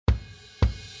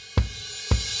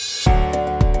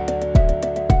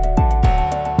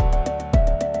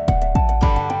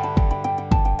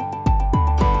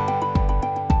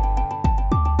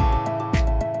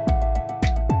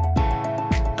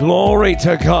Glory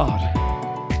to God.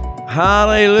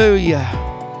 Hallelujah.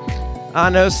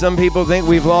 I know some people think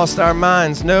we've lost our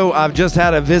minds. No, I've just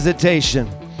had a visitation.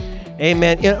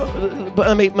 Amen. You know,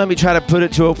 but let me try to put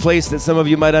it to a place that some of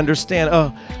you might understand.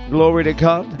 Oh, glory to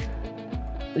God.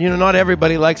 You know, not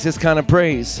everybody likes this kind of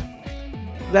praise.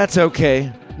 That's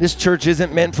okay. This church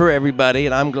isn't meant for everybody,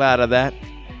 and I'm glad of that.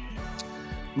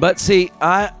 But see,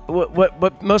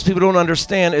 what most people don't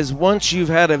understand is once you've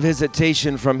had a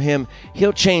visitation from Him,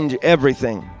 He'll change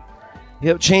everything.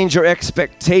 He'll change your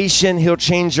expectation. He'll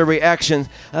change your reaction.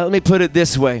 Let me put it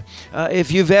this way.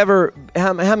 If you've ever,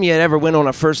 how many of you ever went on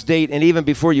a first date, and even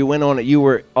before you went on it, you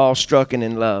were awestruck and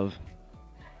in love?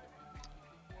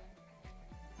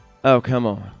 Oh, come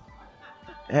on.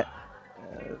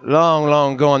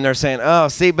 Long going there saying, oh,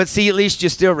 see, at least you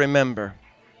still remember.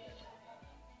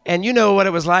 And you know what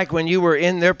it was like when you were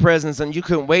in their presence and you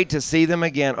couldn't wait to see them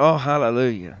again. Oh,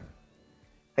 hallelujah.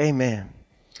 Amen.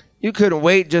 You couldn't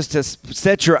wait just to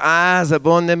set your eyes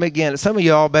upon them again. Some of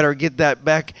y'all better get that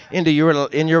back into your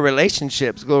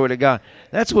relationships. Glory to God.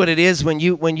 That's what it is when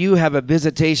you have a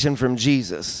visitation from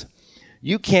Jesus.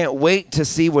 You can't wait to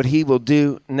see what He will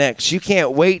do next. You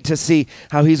can't wait to see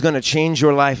how He's going to change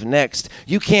your life next.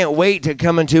 You can't wait to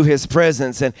come into His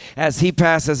presence. And as He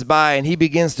passes by and He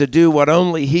begins to do what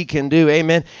only He can do,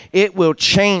 amen, it will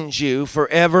change you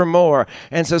forevermore.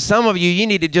 And so some of you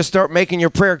need to just start making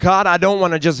your prayer, God, I don't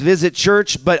want to just visit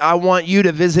church, but I want You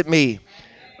to visit me.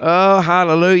 Oh,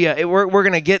 hallelujah. We're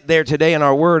going to get there today in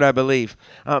our word, I believe,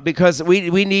 because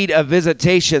we need a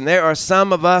visitation. There are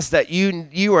some of us that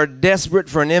you are desperate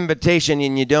for an invitation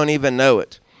and you don't even know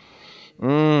it.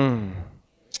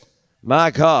 My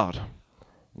God.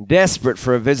 Desperate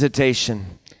for a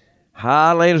visitation.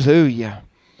 Hallelujah.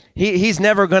 He's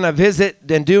never going to visit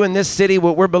and do in this city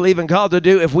what we're believing God to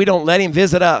do if we don't let Him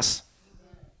visit us.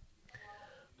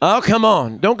 Oh, come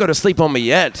on. Don't go to sleep on me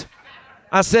yet.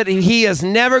 I said He is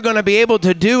never going to be able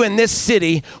to do in this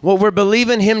city what we're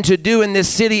believing Him to do in this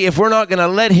city if we're not going to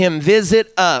let Him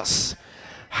visit us.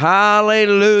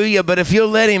 Hallelujah. But if you'll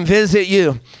let Him visit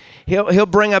you, He'll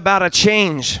bring about a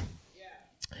change.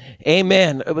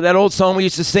 Amen. That old song we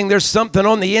used to sing, there's something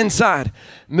on the inside,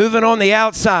 moving on the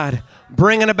outside,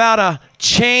 bringing about a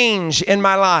change in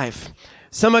my life.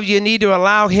 Some of you need to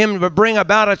allow Him to bring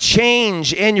about a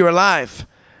change in your life.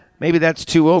 Maybe that's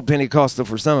too old Pentecostal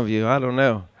for some of you. I don't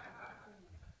know.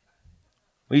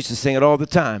 We used to sing it all the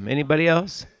time. Anybody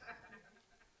else?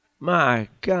 My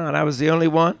God, I was the only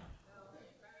one.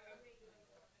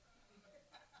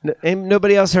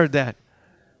 Nobody else heard that.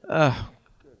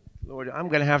 Lord, I'm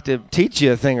going to have to teach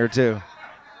you a thing or two.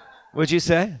 What'd you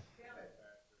say?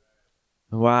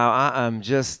 Wow, I am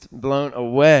just blown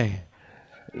away.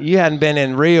 You hadn't been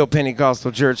in real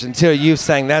Pentecostal church until you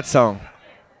sang that song.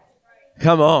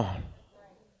 Come on.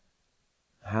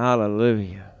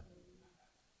 Hallelujah.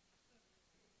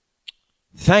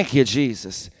 Thank you,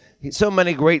 Jesus. So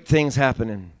many great things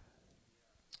happening.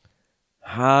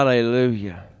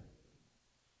 Hallelujah.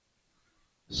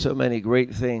 So many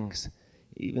great things.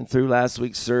 Even through last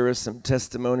week's service, some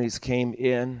testimonies came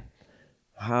in.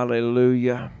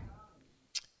 Hallelujah.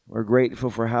 We're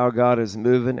grateful for how God is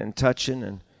moving and touching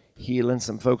and healing.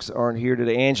 Some folks aren't here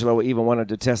today. Angela even wanted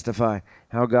to testify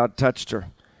how God touched her.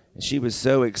 And she was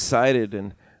so excited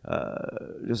and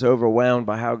just overwhelmed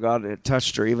by how God had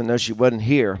touched her, even though she wasn't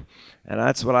here. And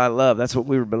that's what I love. That's what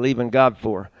we were believing God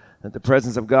for, that the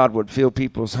presence of God would fill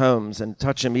people's homes and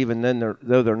touch them even then,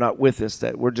 though they're not with us,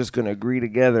 that we're just going to agree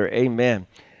together. Amen.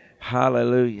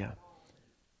 Hallelujah.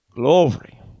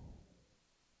 Glory.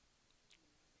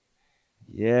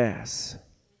 Yes.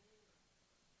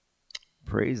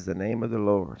 Praise the name of the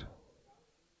Lord.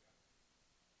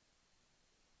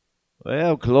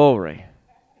 Well, glory.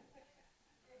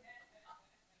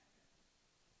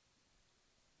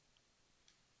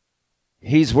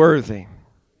 He's worthy.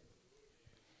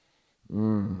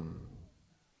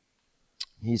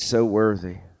 He's so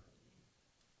worthy.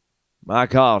 My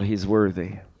God, He's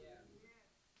worthy.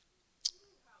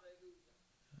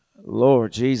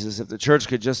 Lord Jesus, if the church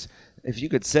could just, if you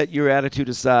could set your attitude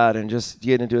aside and just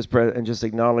get into His presence and just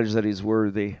acknowledge that He's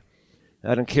worthy.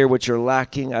 I don't care what you're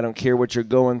lacking. I don't care what you're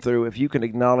going through. If you can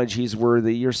acknowledge He's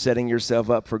worthy, you're setting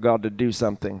yourself up for God to do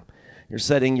something. You're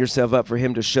setting yourself up for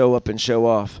Him to show up and show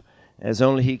off as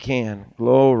only He can.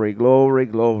 Glory, glory,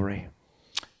 glory.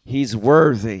 He's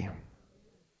worthy.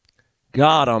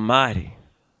 God Almighty.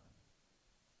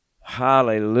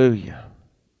 Hallelujah.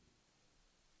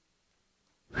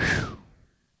 Whew.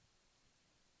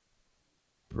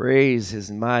 Praise His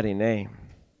mighty name.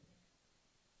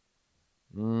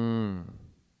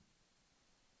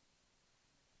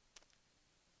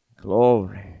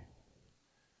 Glory.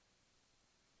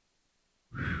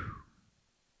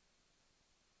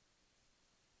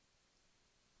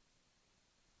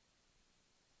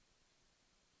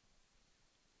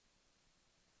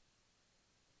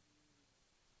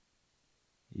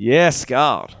 Yes,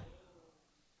 God.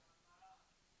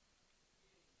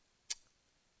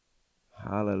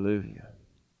 Hallelujah.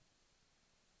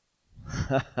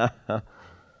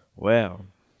 Well,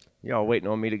 y'all waiting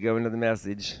on me to go into the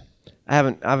message. I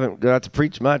haven't got to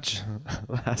preach much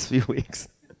the last few weeks.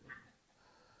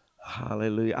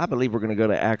 Hallelujah. I believe we're going to go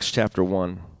to Acts chapter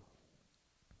 1.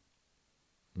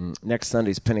 Next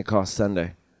Sunday's Pentecost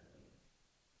Sunday.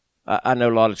 I know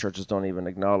a lot of churches don't even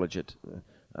acknowledge it.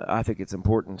 I think it's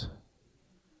important.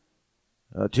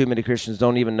 Too many Christians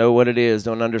don't even know what it is,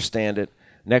 don't understand it.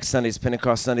 Next Sunday's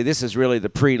Pentecost Sunday. This is really the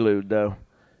prelude, though.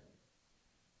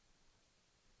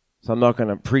 So I'm not going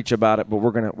to preach about it, but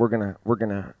we're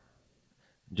gonna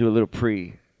do a little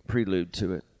prelude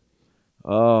to it.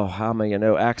 Oh, how many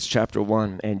know Acts chapter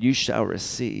 1, and you shall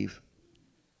receive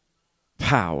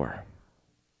power.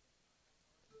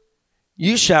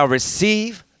 You shall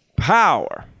receive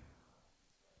power.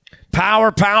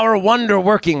 Power,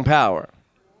 wonder-working power.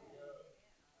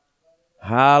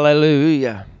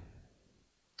 Hallelujah.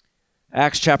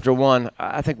 Acts chapter 1,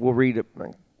 I think we'll read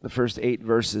the first 8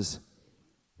 verses.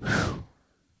 Whew.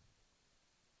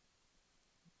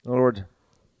 Lord,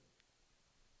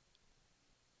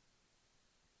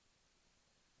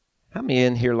 how many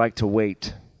in here like to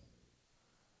wait?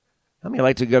 How many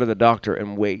like to go to the doctor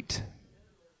and wait?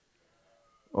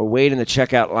 Or wait in the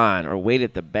checkout line, or wait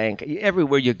at the bank?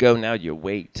 Everywhere you go now, you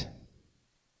wait.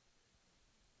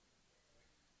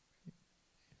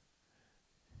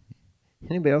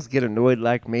 Anybody else get annoyed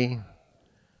like me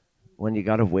when you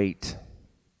got to wait?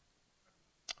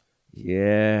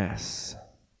 Yes.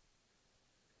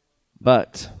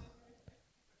 But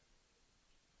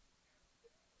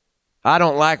I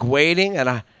don't like waiting, and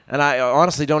I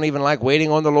honestly don't even like waiting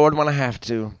on the Lord when I have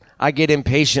to. I get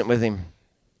impatient with him.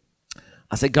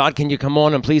 I say, God, can you come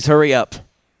on and please hurry up?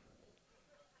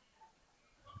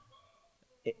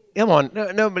 Come on,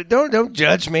 no, but don't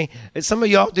judge me. Some of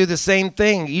y'all do the same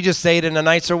thing. You just say it in a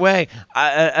nicer way.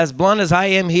 As blunt as I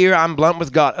am here, I'm blunt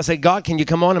with God. I say, God, can you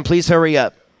come on and please hurry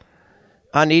up?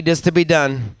 I need this to be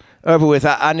done, over with.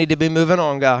 I need to be moving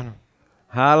on, God.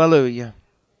 Hallelujah.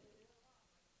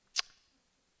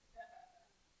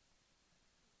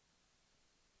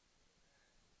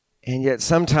 And yet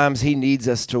sometimes he needs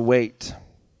us to wait.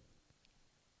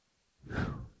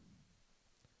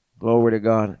 Glory to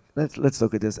God. Let's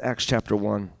look at this. Acts chapter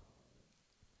 1.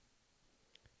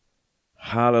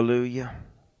 Hallelujah.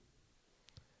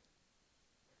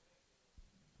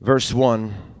 Verse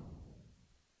 1.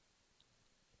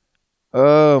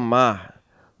 Oh my.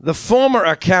 The former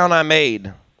account I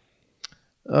made,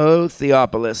 O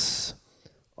Theophilus,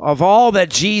 of all that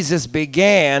Jesus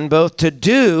began both to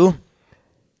do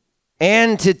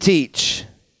and to teach.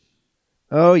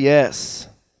 Oh yes.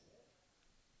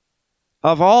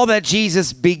 Of all that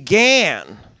Jesus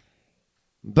began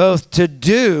both to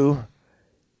do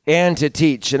and to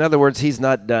teach. In other words, he's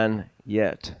not done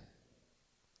yet.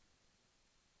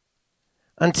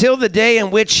 Until the day in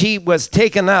which he was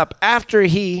taken up, after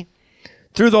he,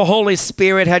 through the Holy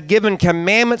Spirit, had given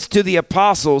commandments to the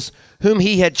apostles whom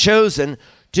he had chosen,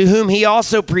 to whom he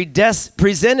also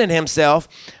presented himself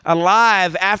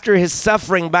alive after his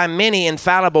suffering by many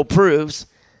infallible proofs,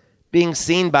 being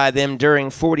seen by them during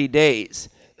 40 days,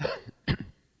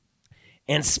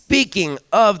 and speaking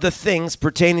of the things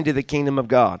pertaining to the kingdom of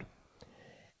God.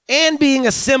 And being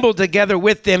assembled together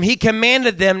with them, he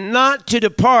commanded them not to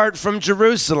depart from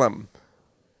Jerusalem.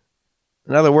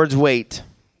 In other words, wait.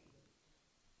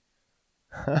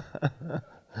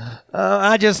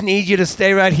 I just need you to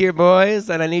stay right here, boys,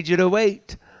 and I need you to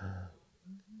wait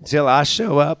till I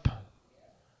show up.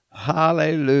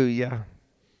 Hallelujah.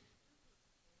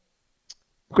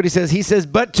 Look what he says. He says,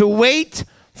 but to wait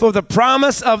for the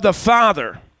promise of the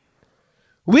Father,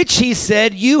 which he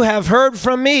said, you have heard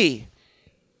from me.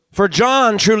 For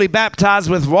John truly baptized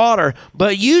with water,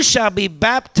 but you shall be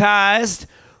baptized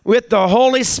with the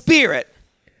Holy Spirit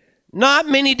not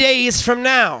many days from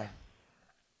now.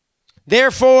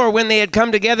 Therefore, when they had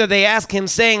come together, they asked him,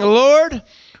 saying, Lord,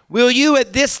 will you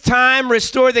at this time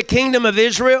restore the kingdom of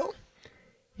Israel?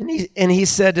 And he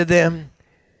said to them,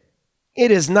 it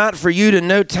is not for you to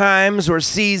know times or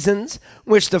seasons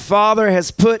which the Father has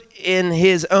put in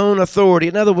his own authority.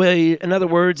 In other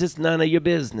words, it's none of your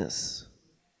business.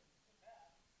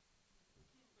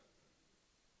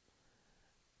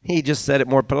 He just said it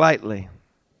more politely.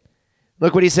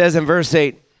 Look what he says in verse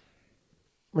 8.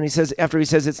 When he says, after he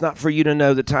says it's not for you to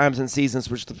know the times and seasons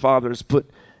which the Father has put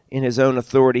in his own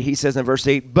authority, he says in verse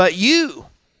 8, but you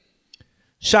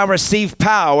shall receive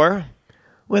power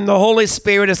when the Holy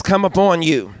Spirit has come upon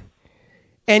you,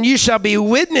 and you shall be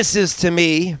witnesses to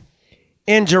me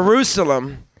in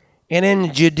Jerusalem and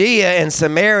in Judea and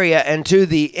Samaria and to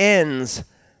the ends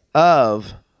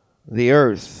of the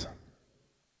earth.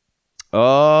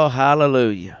 Oh,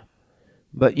 hallelujah.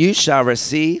 But you shall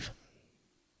receive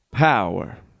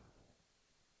power.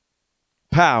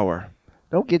 Power.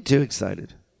 Don't get too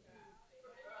excited.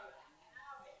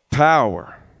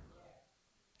 Power.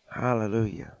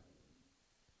 Hallelujah.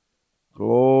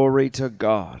 Glory to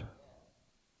God.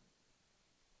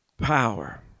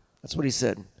 Power. That's what he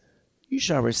said. You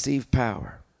shall receive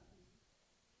power.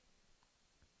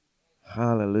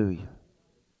 Hallelujah.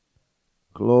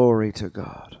 Glory to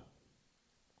God.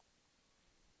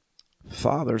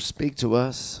 Father, speak to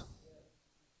us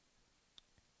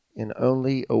in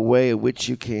only a way in which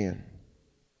you can.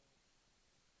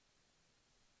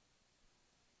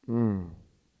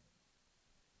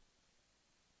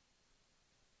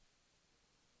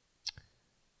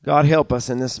 God, help us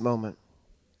in this moment.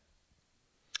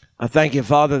 I thank you,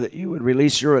 Father, that you would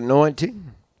release your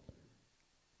anointing,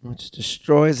 which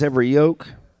destroys every yoke.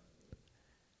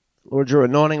 Lord, your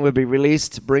anointing would be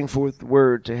released to bring forth the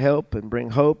word to help and bring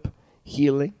hope,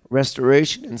 healing,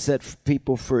 restoration, and set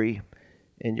people free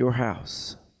in your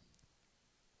house.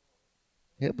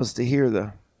 Help us to hear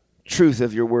the truth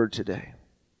of your word today.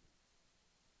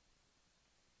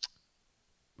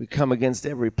 We come against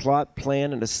every plot,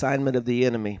 plan, and assignment of the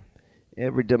enemy,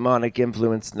 every demonic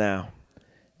influence now.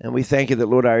 And we thank you that,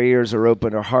 Lord, our ears are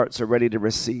open, our hearts are ready to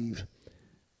receive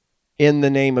in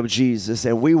the name of Jesus.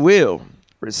 And we will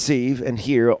receive and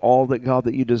hear all that, God,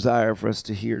 that you desire for us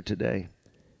to hear today.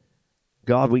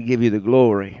 God, we give you the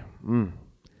glory,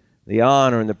 the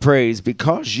honor, and the praise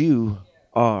because you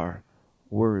are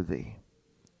worthy.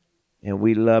 And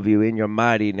we love you in your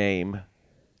mighty name.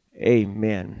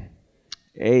 Amen.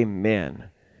 Amen.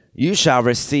 You shall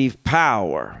receive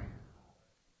power.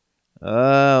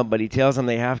 Oh, but he tells them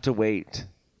they have to wait.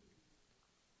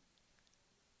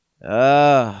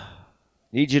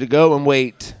 Need you to go and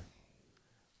wait.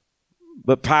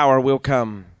 But power will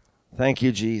come. Thank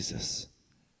you, Jesus.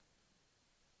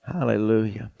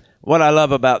 Hallelujah. What I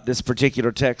love about this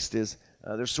particular text is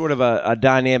there's sort of a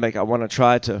dynamic I want to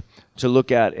try to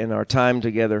look at in our time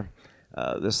together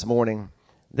this morning.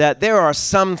 That there are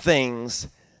some things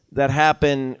that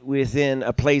happen within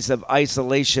a place of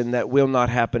isolation that will not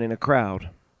happen in a crowd.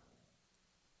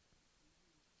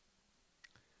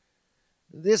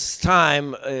 This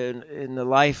time in the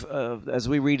life of, as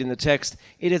we read in the text,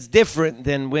 it is different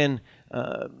than when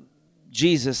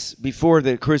Jesus, before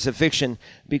the crucifixion,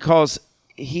 because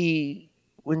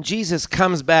when Jesus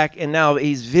comes back and now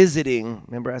he's visiting,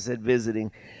 remember I said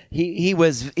visiting, he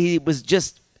was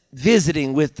just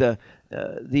visiting with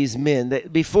these men.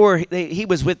 Before he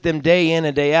was with them day in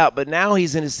and day out, but now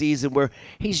he's in a season where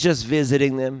he's just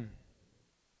visiting them.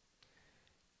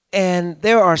 And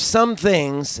there are some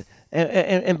things,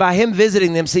 and by him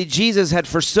visiting them, see, Jesus had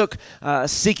forsook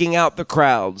seeking out the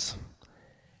crowds.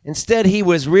 Instead, he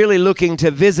was really looking to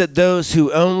visit those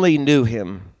who only knew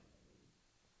him.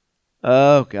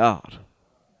 Oh, God.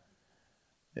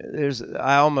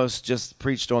 I almost just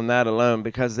preached on that alone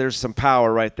because there's some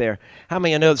power right there. How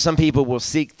many of you know that some people will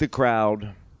seek the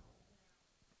crowd?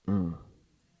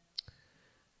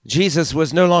 Jesus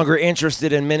was no longer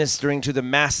interested in ministering to the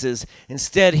masses.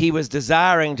 Instead, he was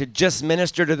desiring to just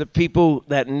minister to the people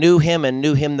that knew him and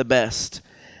knew him the best.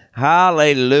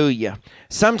 Hallelujah.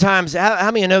 Sometimes, how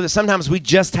many of you know that sometimes we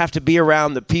just have to be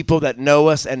around the people that know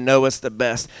us and know us the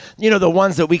best? You know, the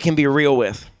ones that we can be real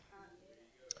with.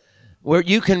 Where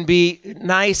you can be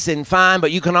nice and fine,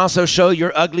 but you can also show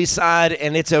your ugly side,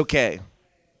 and it's okay.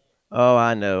 Oh,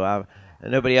 I know.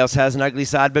 Nobody else has an ugly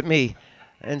side but me.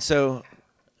 And so,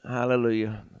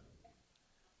 hallelujah.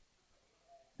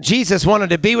 Jesus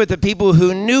wanted to be with the people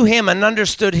who knew him and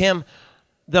understood him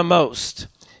the most.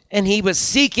 And he was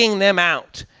seeking them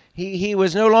out. He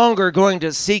was no longer going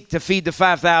to seek to feed the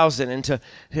 5,000 and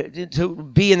to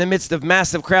be in the midst of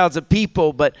massive crowds of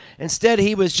people, but instead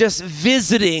he was just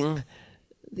visiting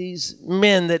these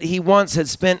men that he once had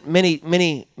spent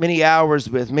many hours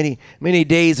with, many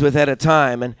days with at a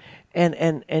time,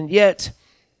 and yet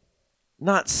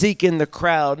not seeking the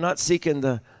crowd, not seeking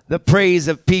the praise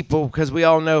of people, because we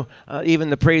all know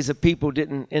even the praise of people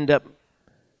didn't end up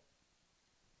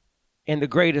in the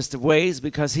greatest of ways,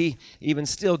 because he even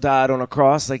still died on a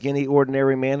cross like any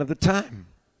ordinary man of the time.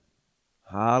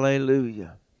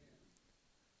 Hallelujah.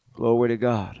 Glory to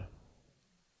God.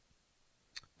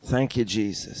 Thank you,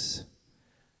 Jesus.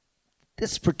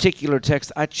 This particular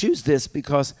text, I choose this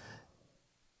because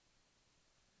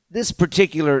this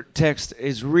particular text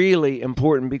is really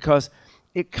important because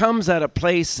it comes at a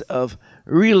place of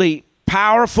really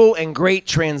powerful and great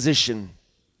transition.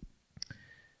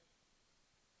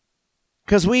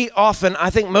 Because I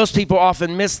think most people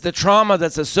often miss the trauma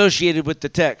that's associated with the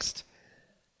text.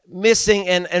 Missing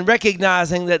and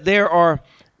recognizing that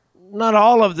not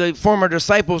all of the former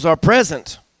disciples are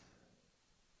present.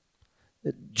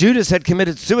 Judas had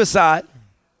committed suicide.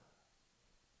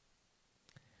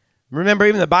 Remember,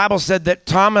 even the Bible said that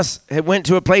Thomas had went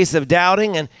to a place of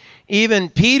doubting, and even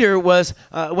Peter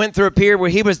went through a period where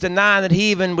he was denying that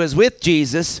he even was with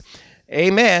Jesus.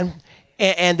 Amen.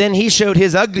 And then he showed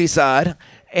his ugly side,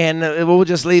 and we'll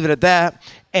just leave it at that.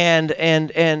 And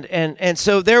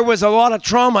so there was a lot of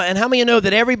trauma. And how many of you know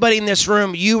that everybody in this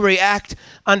room, you react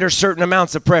under certain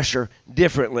amounts of pressure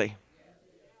differently?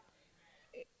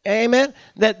 Amen.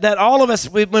 That all of us,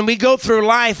 when we go through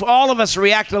life, all of us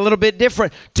react a little bit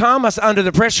different. Thomas, under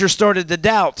the pressure, started to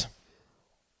doubt.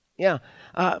 Yeah.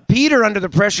 Peter, under the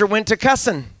pressure, went to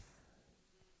cussing.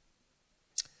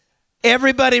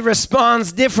 Everybody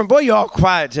responds different. Boy, you're all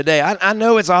quiet today. I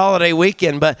know it's a holiday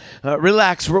weekend, but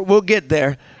relax. We'll get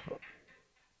there.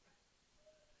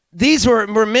 These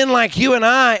were men like you and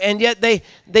I, and yet they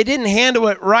didn't handle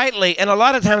it rightly. And a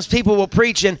lot of times people will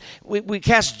preach, and we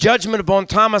cast judgment upon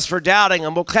Thomas for doubting,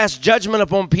 and we'll cast judgment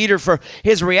upon Peter for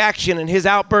his reaction and his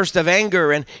outburst of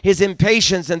anger and his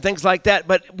impatience and things like that.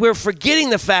 But we're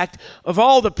forgetting the fact of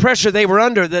all the pressure they were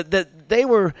under, that they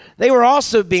were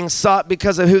also being sought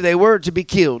because of who they were to be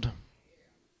killed.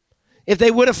 If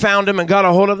they would have found them and got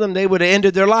a hold of them, they would have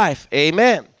ended their life.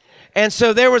 Amen. And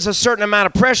so there was a certain amount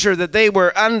of pressure that they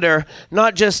were under,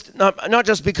 not just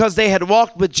because they had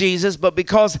walked with Jesus, but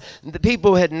because the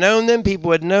people had known them.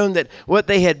 People had known that what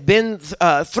they had been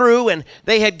through, and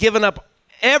they had given up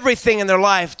everything in their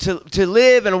life to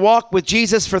live and walk with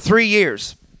Jesus for 3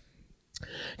 years.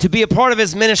 To be a part of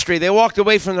his ministry. They walked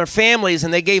away from their families,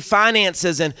 and they gave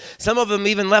finances, and some of them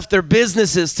even left their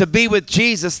businesses to be with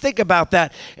Jesus. Think about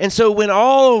that. And so when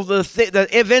all of the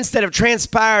events that have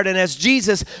transpired, and as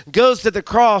Jesus goes to the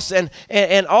cross, and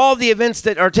all the events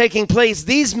that are taking place,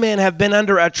 these men have been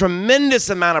under a tremendous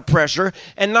amount of pressure,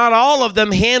 and not all of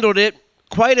them handled it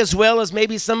quite as well as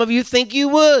maybe some of you think you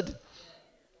would.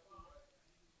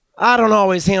 I don't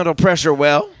always handle pressure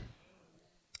well.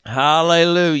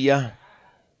 Hallelujah.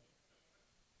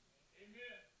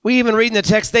 We even read in the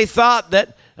text, they thought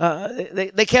that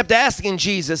they kept asking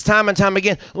Jesus time and time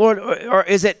again, Lord, or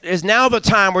is now the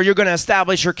time where you're going to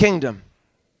establish your kingdom?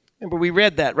 Remember, we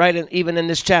read that, right? And even in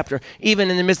this chapter, even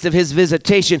in the midst of his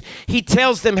visitation, he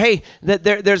tells them, hey, that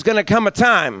there's going to come a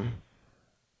time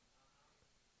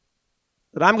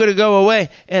that I'm going to go away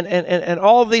and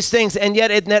all of these things. And yet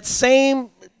in that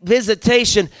same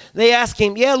visitation, they ask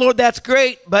him, yeah, Lord, that's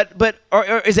great, but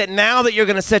or is it now that you're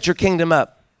going to set your kingdom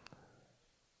up?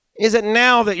 Is it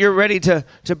now that you're ready to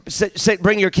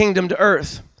bring your kingdom to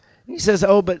earth? He says,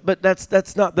 oh, but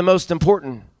that's not the most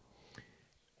important.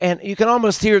 And you can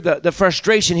almost hear the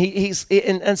frustration. He's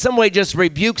in some way just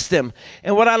rebukes them.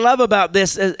 And what I love about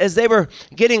this, as they were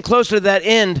getting closer to that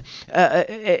end,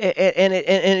 and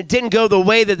it didn't go the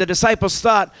way that the disciples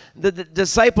thought, the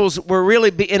disciples were really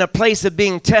in a place of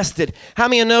being tested. How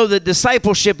many of you know that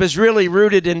discipleship is really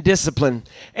rooted in discipline?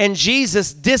 And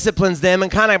Jesus disciplines them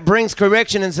and kind of brings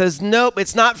correction and says, nope,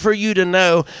 it's not for you to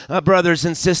know, brothers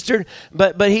and sisters.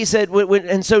 But he said,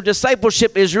 and so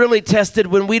discipleship is really tested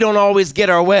when we don't always get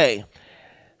our way.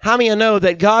 How many of you know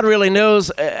that God really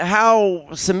knows how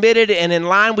submitted and in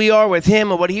line we are with him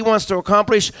and what he wants to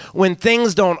accomplish when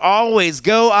things don't always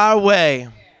go our way?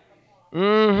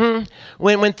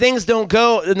 When things don't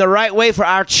go in the right way for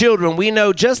our children, we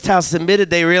know just how submitted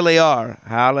they really are.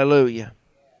 Hallelujah.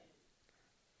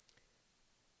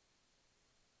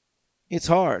 It's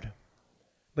hard.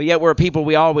 But yet we're people,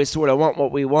 we always sort of want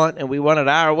what we want, and we want it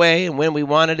our way and when we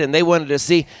want it, and they wanted to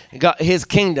see God, his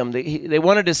kingdom. They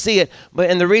wanted to see it,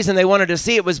 and the reason they wanted to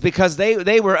see it was because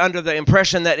they were under the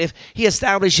impression that if he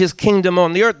established his kingdom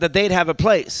on the earth, that they'd have a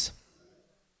place.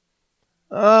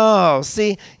 Oh,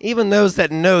 see, even those that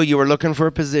know you are looking for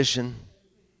a position.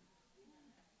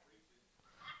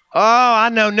 Oh, I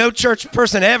know no church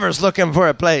person ever is looking for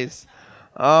a place.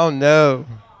 Oh, no.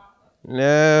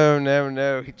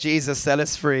 No. Jesus set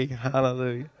us free.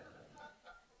 Hallelujah.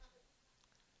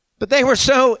 But they were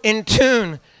so in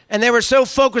tune, and they were so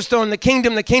focused on the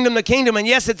kingdom. And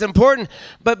yes, it's important,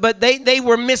 but they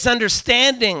were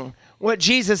misunderstanding what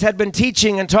Jesus had been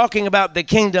teaching and talking about the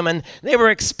kingdom, and they were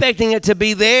expecting it to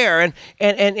be there and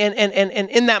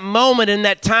in that moment, in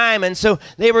that time. And so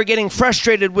they were getting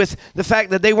frustrated with the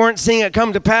fact that they weren't seeing it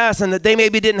come to pass, and that they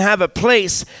maybe didn't have a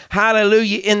place,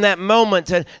 hallelujah, in that moment,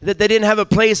 that they didn't have a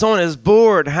place on his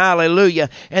board, hallelujah.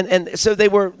 And so they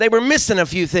were missing a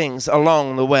few things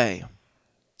along the way.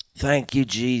 Thank you,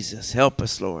 Jesus. Help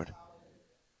us, Lord.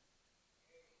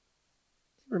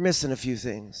 We're missing a few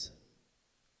things.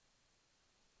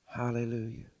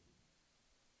 Hallelujah.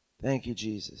 Thank you,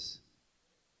 Jesus.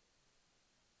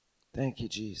 Thank you,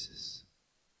 Jesus.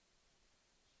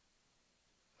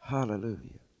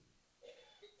 Hallelujah.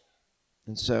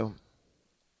 And so,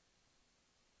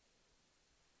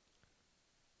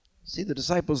 see, the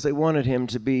disciples, they wanted him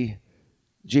to be,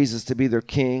 Jesus to be their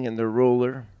king and their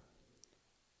ruler.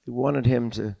 They wanted him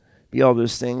to be all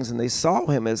those things, and they saw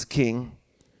him as king.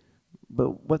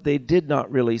 But what they did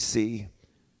not really see,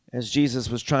 as Jesus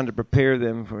was trying to prepare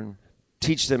them for and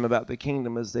teach them about the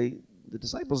kingdom, is the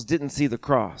disciples didn't see the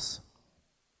cross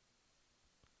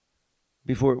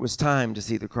before it was time to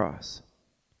see the cross.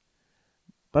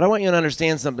 But I want you to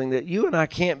understand something, that you and I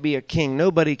can't be a king.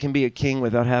 Nobody can be a king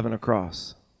without having a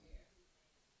cross.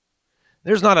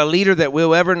 There's not a leader that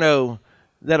we'll ever know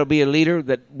that'll be a leader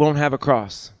that won't have a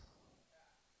cross.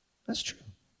 That's true.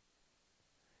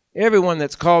 Everyone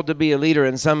that's called to be a leader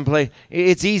in some place,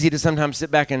 it's easy to sometimes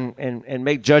sit back and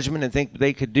make judgment and think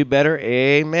they could do better.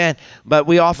 Amen. But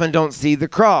we often don't see the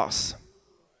cross.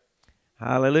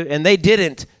 Hallelujah. And they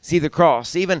didn't see the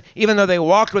cross. Even though they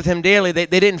walked with him daily, they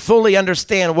didn't fully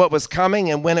understand what was coming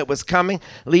and when it was coming,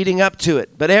 leading up to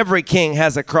it. But every king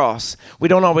has a cross. We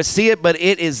don't always see it, but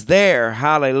it is there.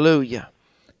 Hallelujah.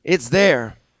 It's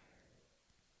there.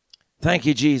 Thank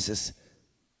you, Jesus.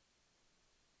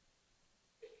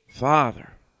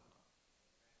 Father.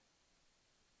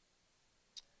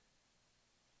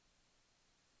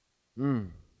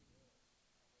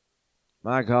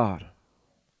 My God.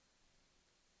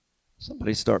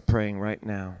 Somebody start praying right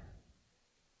now.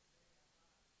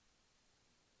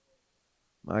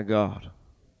 My God.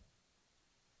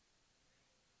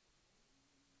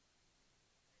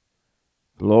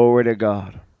 Glory to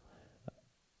God.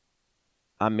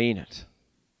 I mean it.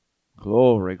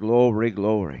 Glory, glory,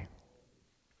 glory.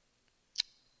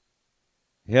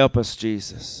 Help us,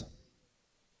 Jesus.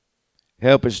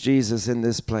 Help us, Jesus, in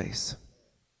this place.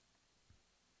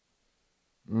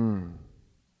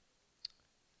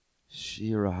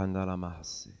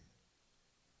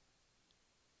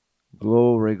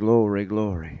 Glory, glory,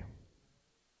 glory.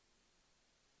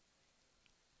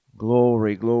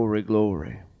 Glory, glory,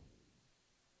 glory.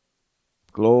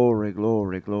 Glory,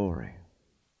 glory, glory.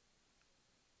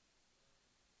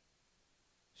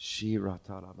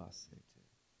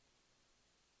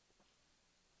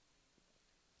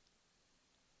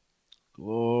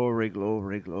 Glory,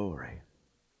 glory, glory.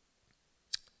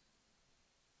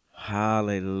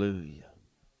 Hallelujah.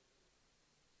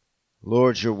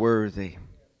 Lord, you're worthy.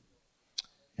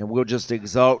 And we'll just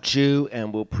exalt you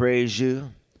and we'll praise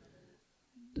you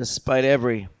despite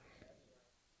every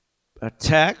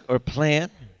attack or plan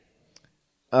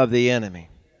of the enemy.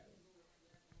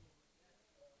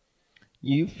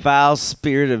 You foul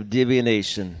spirit of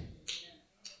divination.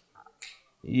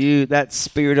 That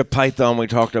spirit of Python we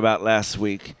talked about last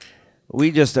week.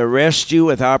 We just arrest you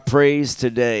with our praise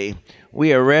today.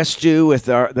 We arrest you with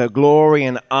the glory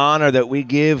and honor that we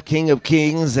give King of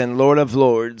Kings and Lord of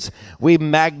Lords. We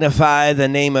magnify the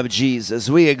name of Jesus.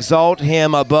 We exalt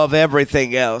him above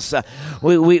everything else.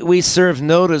 We serve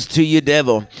notice to you,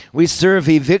 devil. We serve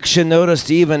eviction notice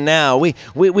to even now.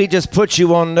 We just put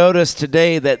you on notice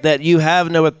today that you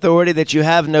have no authority, that you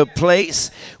have no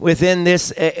place within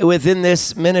this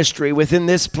ministry, within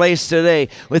this place today,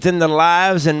 within the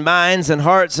lives and minds and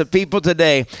hearts of people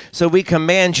today. So we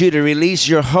command you to release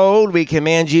your hold. We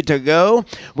command you to go.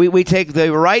 We take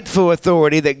the rightful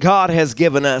authority that God has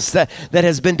given us, that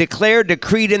has been declared,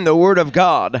 decreed in the Word of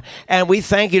God. And we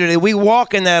thank you today. We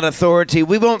walk in that authority.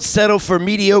 We won't settle for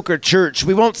mediocre church.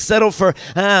 We won't settle for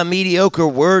mediocre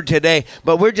word today.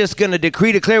 But we're just going to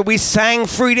decree, declare. We sang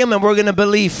freedom and we're going to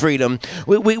believe freedom.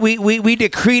 We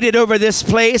decreed it over this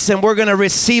place and we're going to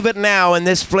receive it now in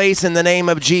this place in the name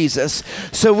of Jesus.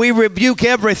 So we rebuke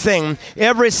everything,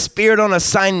 every spirit on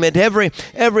assignment, every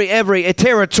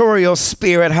territorial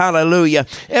spirit, hallelujah.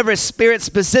 Every spirit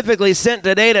specifically sent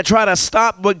today to try to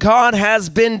stop what God has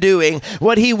been doing,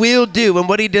 what he will do and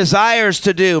what he desires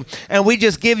to do. And we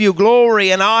just give you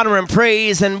glory and honor and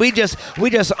praise, and we just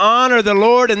honor the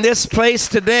Lord in this place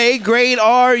today. Great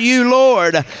are you,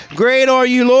 Lord. Great are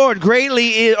you, Lord.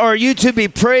 Greatly are you to be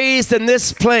praised in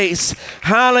this place.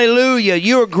 Hallelujah.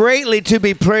 You are greatly to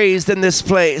be praised in this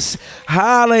place.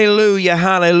 Hallelujah.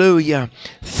 Hallelujah.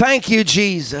 Thank you,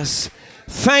 Jesus.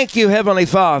 Thank you, Heavenly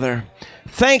Father.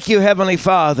 Thank you, Heavenly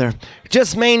Father.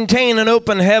 Just maintain an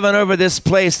open heaven over this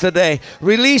place today.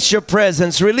 Release your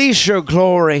presence. Release your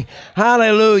glory.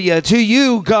 Hallelujah. To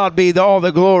you, God, be all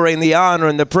the glory and the honor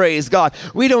and the praise, God.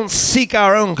 We don't seek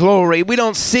our own glory. We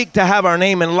don't seek to have our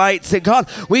name in lights. God,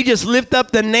 we just lift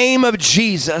up the name of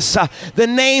Jesus, the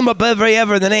name above every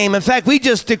other name. In fact, we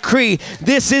just decree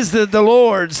this is the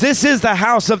Lord's. This is the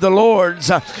house of the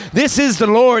Lord's. This is the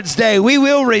Lord's day. We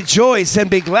will rejoice and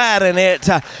be glad in it.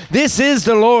 This is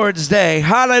the Lord's day.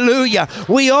 Hallelujah.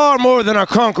 We are more than a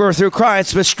conqueror through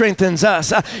Christ, which strengthens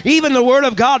us. Even the word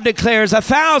of God declares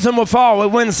 1,000 will fall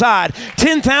at one side,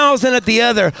 10,000 at the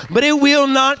other, but it will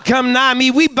not come nigh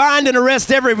me. We bind and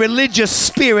arrest every religious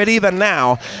spirit even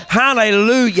now.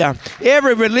 Hallelujah.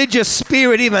 Every religious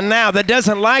spirit even now that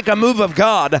doesn't like a move of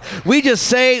God. We just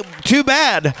say, too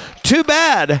bad, too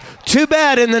bad, too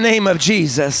bad in the name of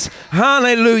Jesus.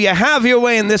 Hallelujah. Have your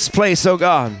way in this place, oh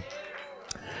God.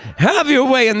 Have your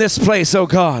way in this place, oh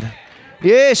God.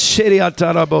 Yes, have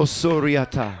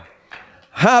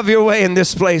your way in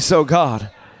this place, oh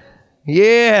God.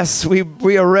 Yes,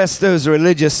 we arrest those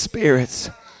religious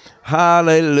spirits.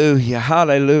 Hallelujah,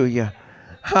 hallelujah,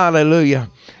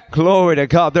 hallelujah. Glory to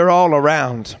God. They're all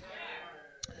around.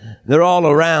 They're all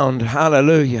around.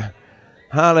 Hallelujah.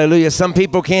 Hallelujah. Some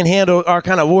people can't handle our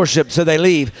kind of worship, so they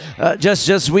leave.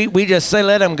 We just say,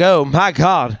 let them go. My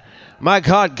God,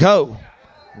 go.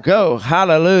 Go.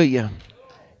 Hallelujah.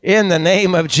 In the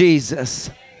name of Jesus.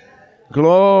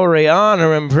 Glory,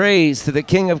 honor, and praise to the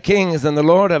King of Kings and the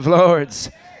Lord of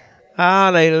Lords.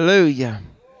 Hallelujah.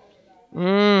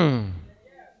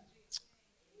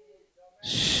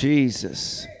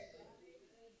 Jesus.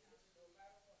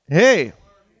 Hey.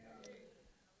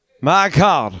 My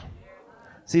God.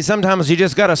 See, sometimes you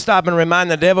just got to stop and remind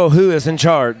the devil who is in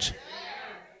charge.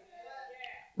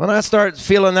 When I start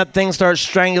feeling that thing start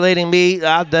strangulating me,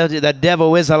 the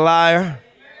devil is a liar.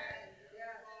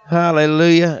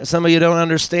 Hallelujah. Some of you don't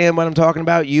understand what I'm talking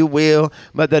about. You will.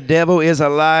 But the devil is a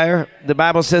liar. The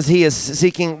Bible says he is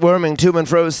seeking, worming to and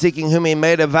fro, seeking whom he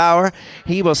may devour.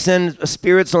 He will send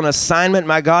spirits on assignment.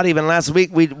 My God, even last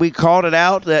week we called it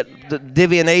out, that the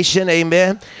divination,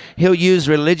 amen. He'll use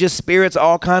religious spirits,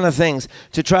 all kind of things,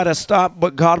 to try to stop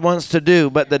what God wants to do.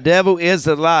 But the devil is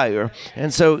a liar.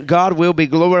 And so God will be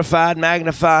glorified,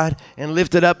 magnified, and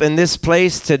lifted up in this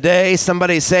place today.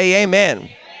 Somebody say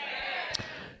amen.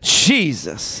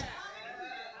 Jesus.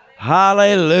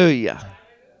 Hallelujah.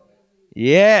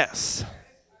 Yes.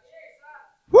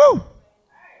 Woo.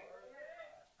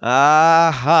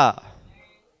 Aha.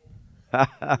 Hey,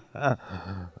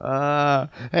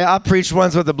 I preached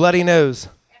once with a bloody nose.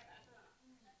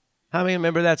 How many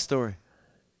remember that story?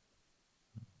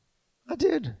 I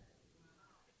did.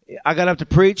 I got up to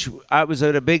preach. I was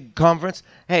at a big conference.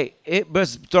 Hey, it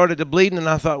started to bleed, and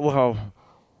I thought, well,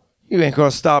 you ain't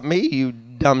going to stop me, you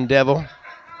dumb devil.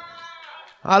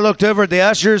 I looked over at the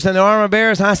ushers and the armor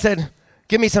bearers, and I said,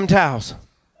 give me some towels.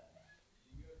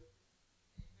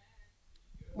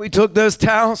 We took those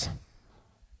towels.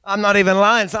 I'm not even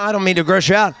lying, so I don't mean to gross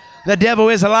you out. The devil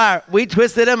is a liar. We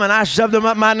twisted them, and I shoved them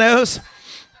up my nose.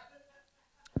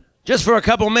 Just for a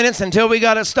couple minutes until we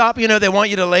got to stop. You know, they want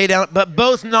you to lay down. But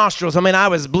both nostrils, I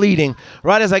was bleeding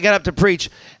right as I got up to preach.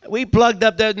 We plugged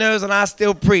up that nose and I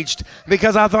still preached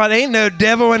because I thought, ain't no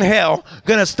devil in hell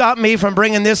going to stop me from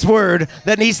bringing this word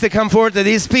that needs to come forth to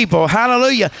these people.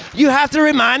 Hallelujah. You have to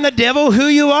remind the devil who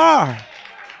you are.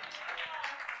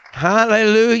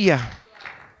 Hallelujah.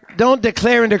 Don't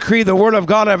declare and decree the word of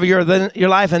God over your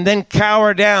life and then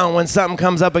cower down when something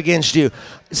comes up against you.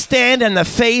 Stand in the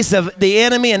face of the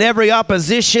enemy and every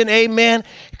opposition, amen.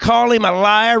 Call him a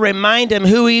liar, remind him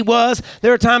who he was.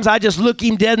 There are times I just look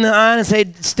him dead in the eye and say,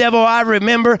 devil, I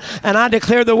remember, and I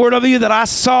declare the word over you that I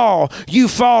saw you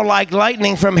fall like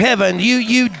lightning from heaven.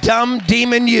 You dumb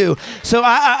demon, you. So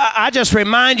I just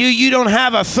remind you, you don't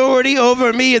have authority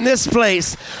over me in this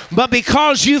place. But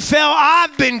because you fell,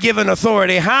 I've been given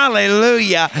authority.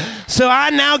 Hallelujah. So I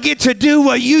now get to do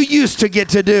what you used to get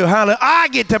to do. Hallelujah. I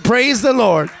get to praise the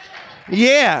Lord.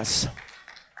 Yes.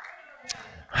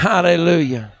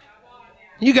 Hallelujah.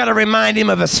 You got to remind him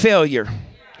of his failure.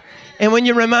 And when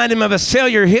you remind him of his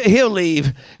failure, he'll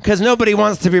leave because nobody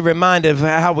wants to be reminded of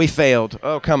how we failed.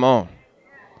 Oh, come on.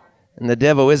 And the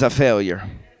devil is a failure.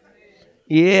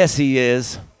 Yes, he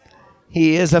is.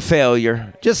 He is a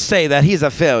failure. Just say that. He's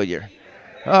a failure.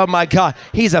 Oh, my God.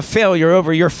 He's a failure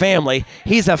over your family.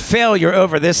 He's a failure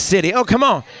over this city. Oh, come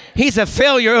on. He's a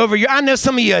failure over you. I know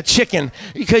some of you are chicken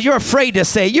because you're afraid to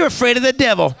say. You're afraid of the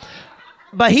devil.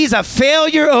 But he's a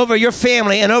failure over your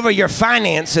family and over your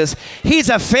finances. He's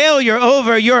a failure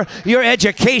over your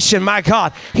education, my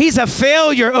God. He's a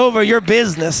failure over your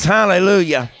business.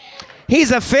 Hallelujah.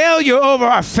 He's a failure over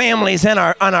our families and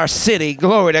our city.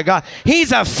 Glory to God.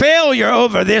 He's a failure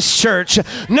over this church.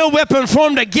 No weapon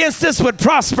formed against us would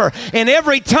prosper, and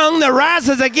every tongue that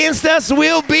rises against us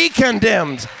will be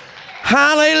condemned.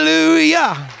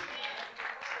 Hallelujah.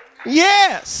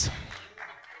 Yes.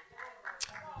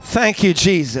 Thank you,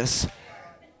 Jesus.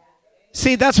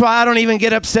 See, that's why I don't even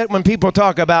get upset when people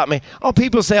talk about me. Oh,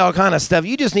 people say all kind of stuff.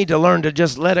 You just need to learn to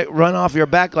just let it run off your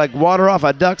back like water off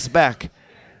a duck's back.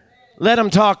 Let them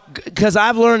talk, because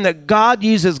I've learned that God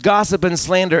uses gossip and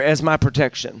slander as my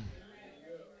protection.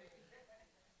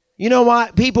 You know why?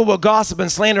 People will gossip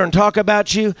and slander and talk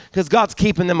about you because God's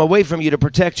keeping them away from you to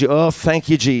protect you. Oh, thank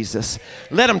you, Jesus.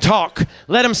 Let them talk.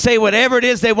 Let them say whatever it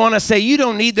is they want to say. You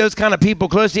don't need those kind of people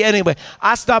close to you. Anyway,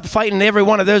 I stopped fighting every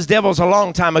one of those devils a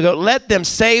long time ago. Let them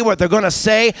say what they're going to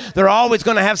say. They're always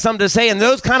going to have something to say. And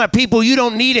those kind of people you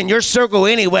don't need in your circle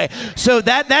anyway. So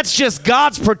that's just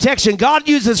God's protection. God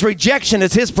uses rejection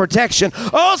as his protection.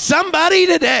 Oh, somebody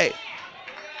today.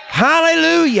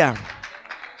 Hallelujah.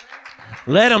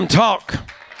 Let them talk.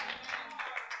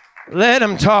 Let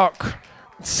them talk.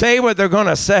 Say what they're going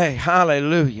to say.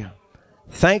 Hallelujah.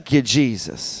 Thank you,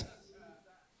 Jesus.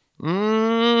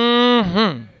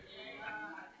 Oh,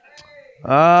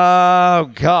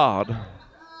 God.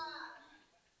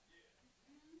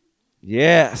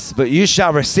 Yes, but you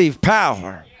shall receive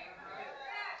power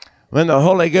when the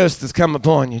Holy Ghost has come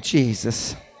upon you.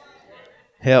 Jesus,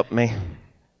 help me.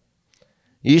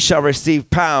 You shall receive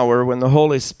power when the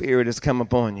Holy Spirit has come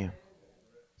upon you.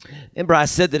 Remember, I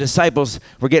said the disciples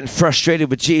were getting frustrated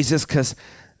with Jesus because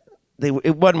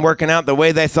it wasn't working out the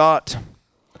way they thought.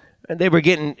 And they were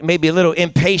getting maybe a little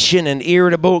impatient and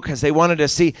irritable because they wanted to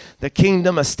see the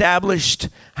kingdom established.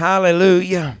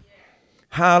 Hallelujah.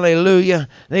 Hallelujah.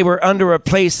 They were under a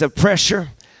place of pressure.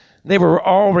 They were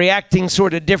all reacting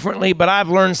sort of differently, but I've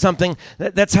learned something.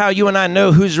 That's how you and I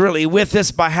know who's really with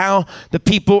us, by how the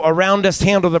people around us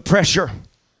handle the pressure.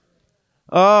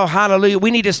 Oh, hallelujah. We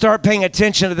need to start paying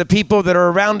attention to the people that are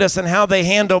around us and how they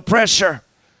handle pressure.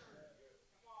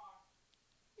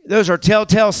 Those are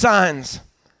telltale signs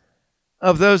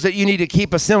of those that you need to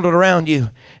keep assembled around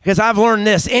you. Because I've learned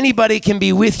this. Anybody can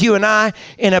be with you and I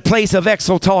in a place of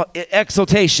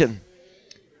exaltation.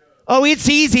 Oh, it's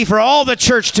easy for all the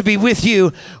church to be with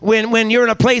you when you're in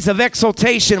a place of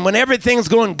exaltation, when everything's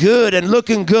going good and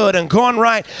looking good and going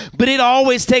right. But it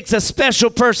always takes a special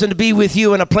person to be with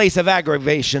you in a place of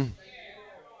aggravation.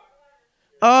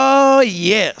 Oh,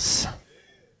 yes.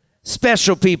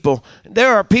 Special people.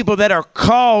 There are people that are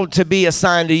called to be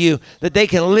assigned to you, that they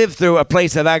can live through a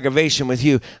place of aggravation with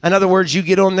you. In other words, you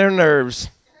get on their nerves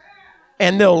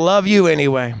and they'll love you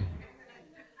anyway.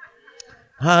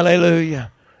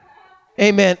 Hallelujah.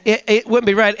 Amen. It wouldn't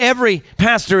be right. Every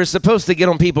pastor is supposed to get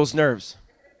on people's nerves.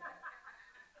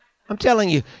 I'm telling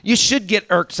you, you should get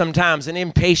irked sometimes and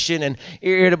impatient and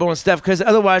irritable and stuff, because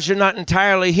otherwise you're not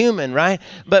entirely human, right?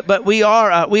 But we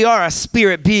are a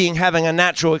spirit being having a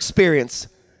natural experience,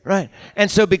 right?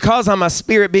 And so because I'm a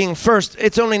spirit being first,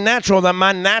 it's only natural that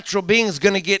my natural being is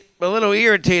going to get a little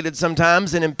irritated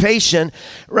sometimes and impatient,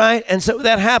 right? And so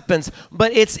that happens.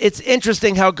 But it's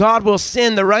interesting how God will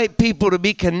send the right people to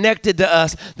be connected to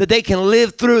us, that they can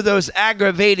live through those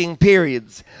aggravating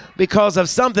periods because of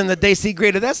something that they see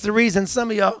greater. That's the reason some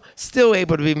of y'all still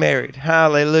able to be married.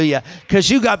 Hallelujah.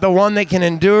 Because you got the one that can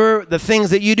endure the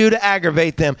things that you do to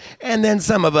aggravate them. And then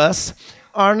some of us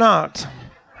are not.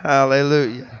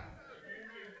 Hallelujah.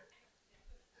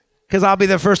 Because I'll be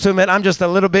the first to admit I'm just a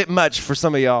little bit much for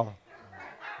some of y'all.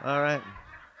 All right.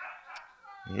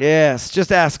 Yes,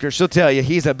 just ask her. She'll tell you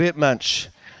he's a bit much.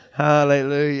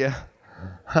 Hallelujah.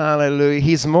 Hallelujah.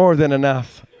 He's more than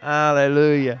enough.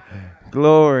 Hallelujah.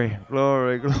 Glory,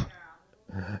 glory, glory.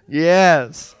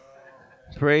 Yes.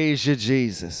 Praise you,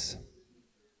 Jesus.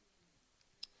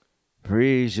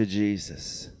 Praise you,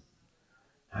 Jesus.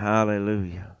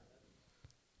 Hallelujah.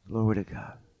 Glory to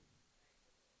God.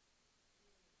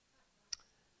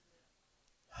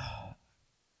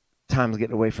 Time's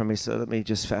getting away from me, so let me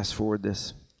just fast forward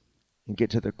this and get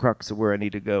to the crux of where I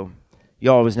need to go.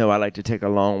 You always know I like to take a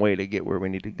long way to get where we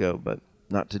need to go, but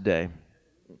not today.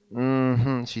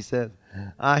 She said,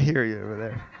 I hear you over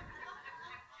there.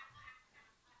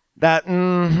 That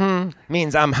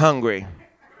means I'm hungry.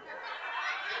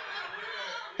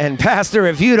 And Pastor,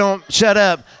 if you don't shut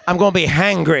up, I'm going to be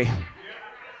hangry.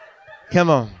 Come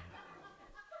on.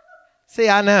 See,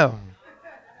 I know.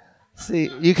 See,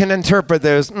 you can interpret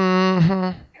those.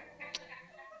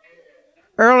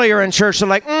 Earlier in church, they're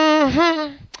like,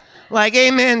 like,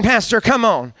 amen, Pastor, come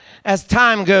on. As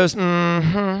time goes,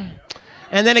 and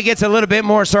then it gets a little bit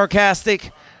more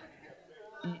sarcastic.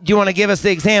 Do you want to give us the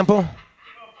example?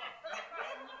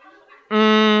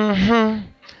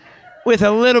 with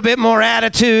a little bit more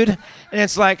attitude. And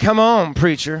it's like, come on,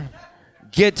 preacher,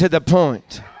 get to the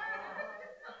point.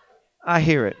 I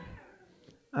hear it.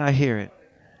 I hear it.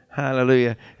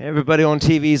 Hallelujah. Everybody on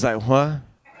TV is like, what?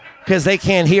 Because they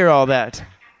can't hear all that.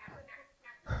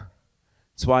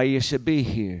 That's why you should be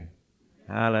here.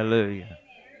 Hallelujah.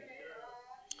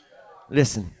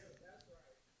 Listen.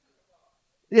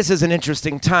 This is an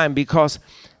interesting time because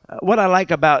what I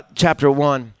like about chapter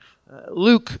 1,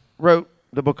 Luke wrote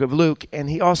the book of Luke, and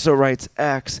he also writes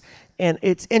Acts. And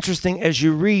it's interesting as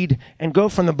you read and go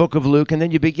from the book of Luke and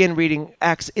then you begin reading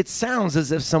Acts, it sounds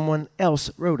as if someone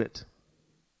else wrote it.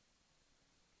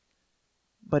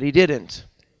 But he didn't.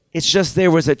 It's just there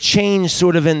was a change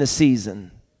sort of in the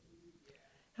season.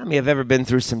 How many have ever been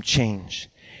through some change?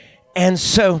 And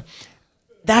so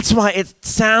that's why it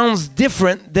sounds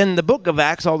different than the book of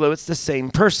Acts, although it's the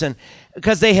same person,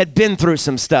 because they had been through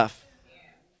some stuff.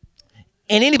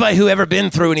 And anybody who ever been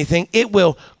through anything, it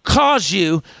will cause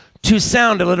you to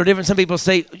sound a little different. Some people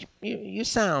say, you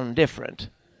sound different.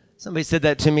 Somebody said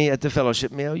that to me at the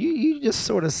fellowship meal. You just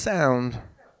sort of sound.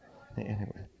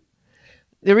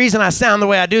 The reason I sound the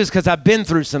way I do is because I've been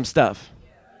through some stuff.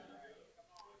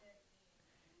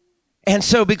 And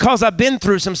so because I've been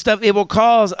through some stuff, it will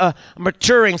cause a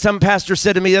maturing. Some pastor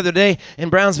said to me the other day in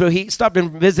Brownsville, he stopped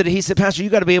and visited. He said, Pastor, you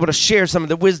got to be able to share some of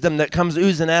the wisdom that comes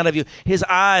oozing out of you. His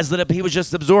eyes lit up. He was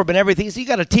just absorbing everything. He said, you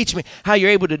got to teach me how you're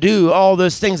able to do all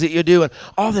those things that you do and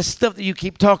all this stuff that you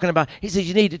keep talking about. He said,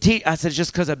 you need to teach. I said,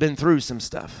 just because I've been through some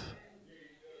stuff.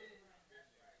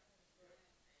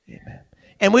 Amen.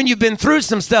 And when you've been through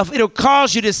some stuff, it'll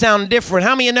cause you to sound different.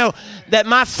 How many of you know that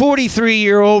my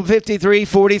 43-year-old,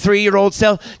 43-year-old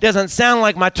self doesn't sound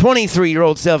like my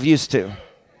 23-year-old self used to?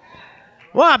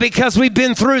 Why? Because we've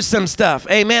been through some stuff.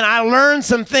 Amen. I learned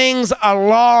some things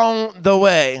along the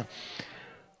way.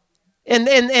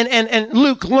 And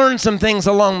Luke learned some things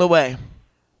along the way.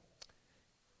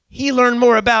 He learned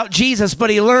more about Jesus,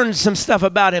 but he learned some stuff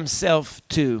about himself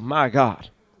too. My God.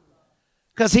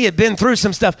 Because he had been through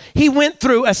some stuff. He went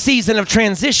through a season of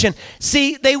transition.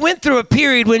 See, they went through a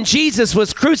period when Jesus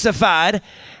was crucified,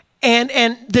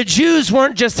 and the Jews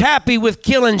weren't just happy with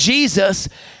killing Jesus.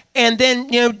 And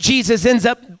then, Jesus ends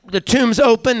up, the tomb's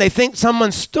open. They think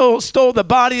someone stole the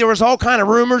body. There was all kind of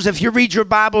rumors. If you read your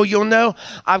Bible, you'll know.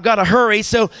 I've got to hurry.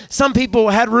 So some people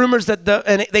had rumors that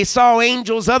they saw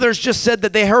angels. Others just said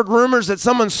that they heard rumors that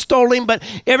someone stole him. But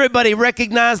everybody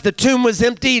recognized the tomb was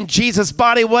empty and Jesus'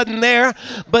 body wasn't there.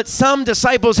 But some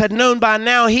disciples had known by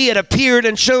now he had appeared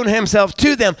and shown himself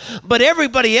to them. But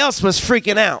everybody else was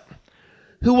freaking out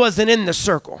who wasn't in the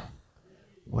circle.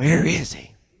 Where is he?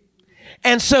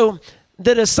 And so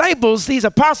the disciples, these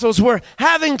apostles, were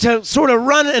having to sort of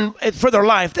run for their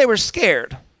life. They were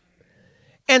scared.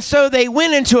 And so they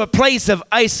went into a place of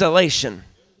isolation.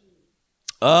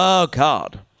 Oh,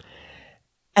 God.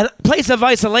 A place of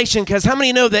isolation, because how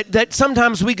many know that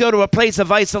sometimes we go to a place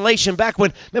of isolation back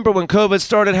when, remember when COVID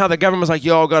started, how the government was like,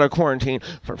 y'all got to quarantine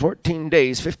for 14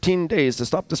 days, 15 days to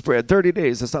stop the spread, 30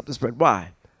 days to stop the spread. Why?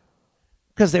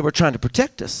 Because they were trying to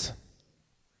protect us.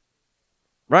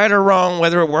 Right or wrong,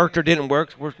 whether it worked or didn't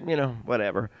work,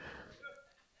 whatever.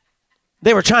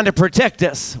 They were trying to protect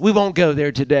us. We won't go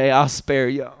there today. I'll spare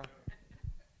y'all.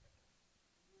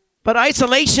 But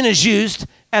isolation is used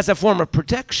as a form of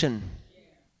protection.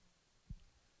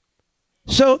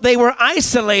 So they were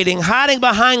isolating, hiding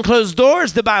behind closed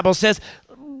doors, the Bible says,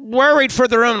 worried for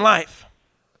their own life.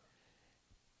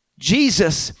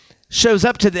 Jesus shows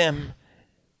up to them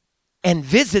and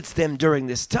visits them during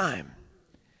this time.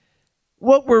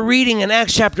 What we're reading in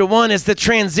Acts chapter 1 is the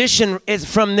transition is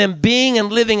from them being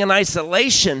and living in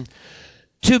isolation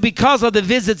to, because of the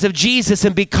visits of Jesus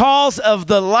and because of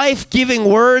the life-giving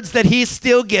words that he's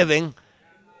still giving,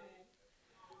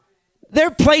 their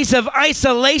place of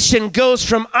isolation goes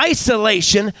from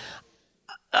isolation,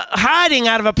 hiding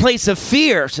out of a place of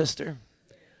fear, sister,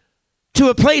 to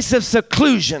a place of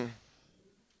seclusion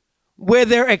where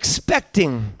they're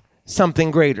expecting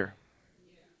something greater.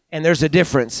 And there's a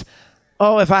difference.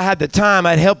 Oh, if I had the time,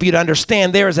 I'd help you to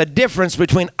understand there is a difference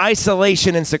between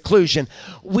isolation and seclusion.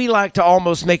 We like to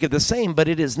almost make it the same, but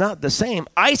it is not the same.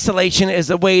 Isolation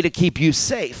is a way to keep you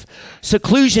safe.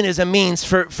 Seclusion is a means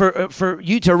for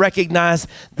you to recognize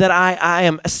that I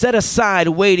am set aside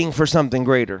waiting for something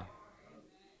greater.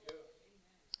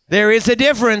 There is a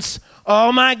difference.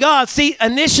 Oh my God. See,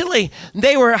 initially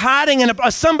they were hiding, and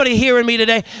somebody hearing me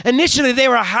today, initially they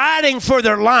were hiding for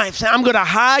their lives. I'm going to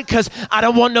hide because I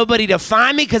don't want nobody to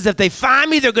find me, because if they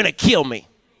find me, they're going to kill me.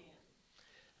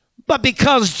 But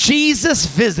because Jesus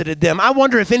visited them, I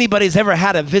wonder if anybody's ever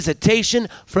had a visitation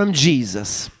from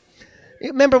Jesus.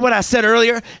 Remember what I said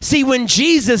earlier? See, when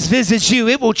Jesus visits you,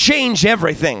 it will change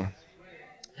everything.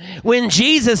 When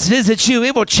Jesus visits you,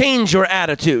 it will change your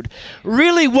attitude.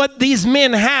 Really, what these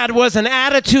men had was an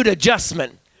attitude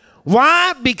adjustment.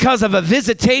 Why? Because of a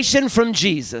visitation from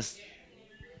Jesus.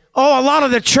 Oh, a lot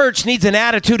of the church needs an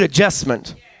attitude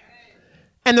adjustment.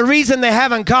 And the reason they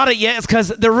haven't got it yet is because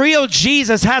the real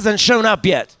Jesus hasn't shown up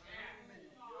yet.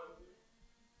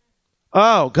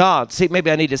 Oh, God. See,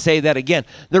 maybe I need to say that again.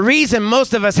 The reason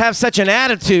most of us have such an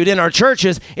attitude in our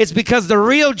churches is because the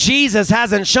real Jesus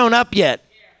hasn't shown up yet.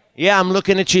 Yeah, I'm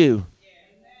looking at you.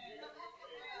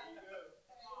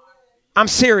 I'm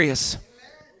serious.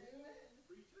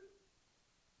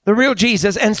 The real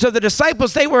Jesus. And so the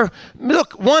disciples,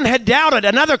 one had doubted,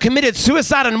 another committed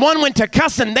suicide, and one went to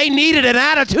cussing. They needed an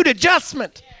attitude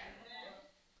adjustment.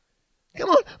 Come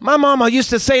on. My mama used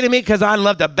to say to me, because I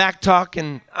loved to back talk,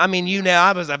 and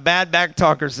I was a bad back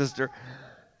talker, sister.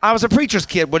 I was a preacher's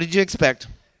kid. What did you expect?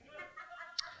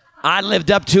 I lived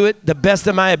up to it the best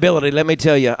of my ability. Let me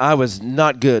tell you, I was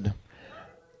not good.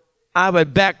 I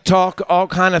would back talk all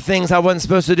kind of things I wasn't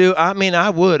supposed to do. I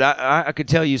would. I could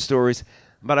tell you stories,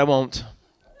 but I won't.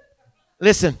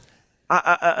 Listen,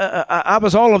 I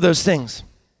was all of those things.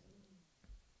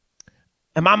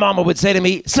 And my mama would say to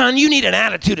me, son, you need an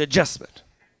attitude adjustment.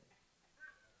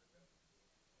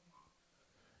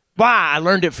 Why? I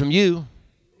learned it from you.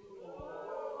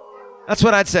 That's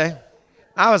what I'd say.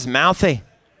 I was mouthy.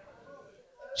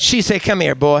 She'd say, come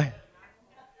here, boy.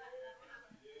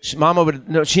 Mama would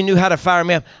know, she knew how to fire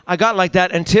me up. I got like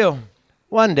that until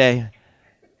one day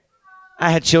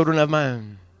I had children of my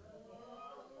own.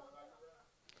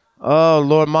 Oh,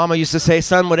 Lord, Mama used to say,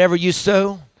 son, whatever you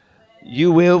sow,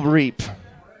 you will reap.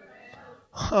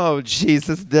 Oh,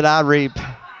 Jesus, did I reap?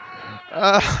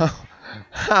 Oh,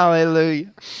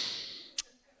 hallelujah.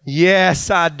 Yes,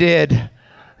 I did.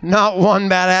 Not one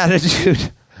bad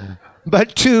attitude,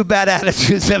 but two bad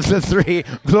attitudes of the three.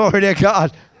 Glory to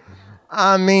God.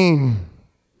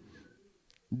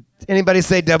 Anybody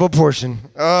say double portion?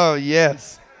 Oh,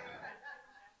 yes.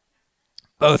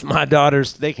 Both my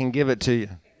daughters, they can give it to you.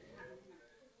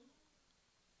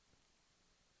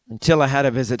 Until I had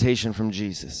a visitation from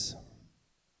Jesus.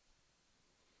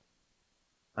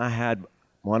 I had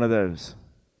one of those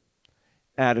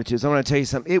attitudes. I want to tell you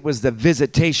something. It was the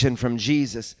visitation from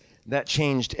Jesus that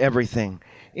changed everything.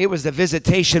 It was the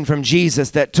visitation from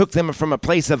Jesus that took them from a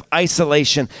place of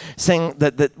isolation, saying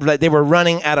that they were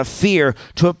running out of fear,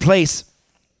 to a place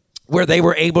where they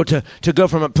were able to go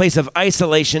from a place of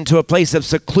isolation to a place of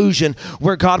seclusion,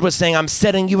 where God was saying, I'm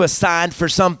setting you aside for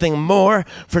something more,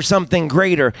 for something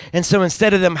greater. And so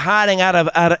instead of them hiding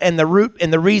and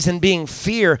the reason being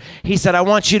fear, he said, I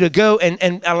want you to go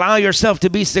and allow yourself to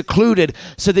be secluded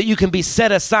so that you can be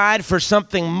set aside for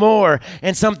something more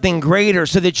and something greater,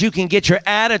 so that you can get your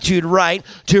attitude right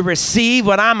to receive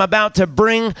what I'm about to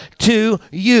bring to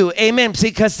you. Amen.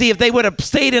 Because if they would have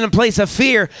stayed in a place of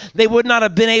fear, they would not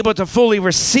have been able to fully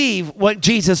receive what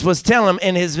Jesus was telling them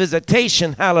in his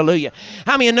visitation. Hallelujah.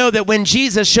 How many of you know that when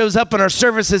Jesus shows up in our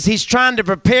services, he's trying to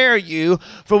prepare you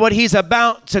for what he's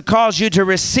about to cause you to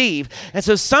receive? And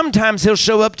so sometimes he'll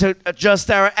show up to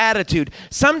adjust our attitude.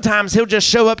 Sometimes he'll just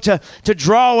show up to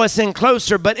draw us in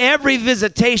closer. But every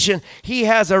visitation, he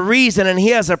has a reason and he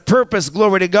has a purpose,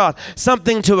 glory to God.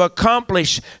 Something to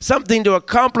accomplish,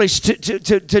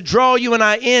 to draw you and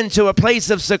I into a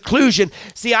place of seclusion.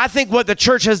 See, I think what the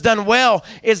church has done well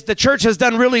is the church has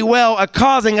done really well at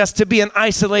causing us to be an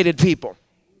isolated people.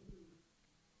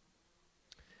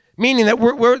 Meaning that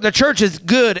the church is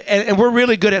good and we're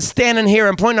really good at standing here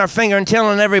and pointing our finger and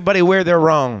telling everybody where they're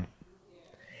wrong.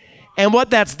 And what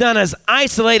that's done is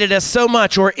isolated us so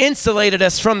much, or insulated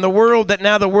us from the world, that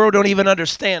now the world don't even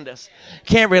understand us.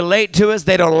 Can't relate to us.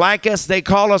 They don't like us. They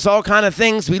call us all kind of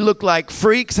things. We look like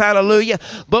freaks. Hallelujah.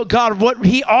 But God, what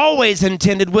he always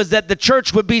intended was that the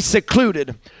church would be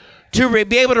secluded, to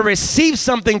be able to receive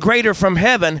something greater from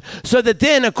heaven, so that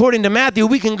then, according to Matthew,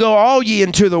 we can go all ye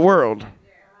into the world.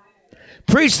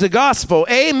 Preach the gospel.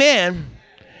 Amen.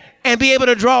 And be able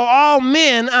to draw all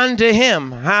men unto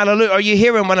him. Hallelujah. Are you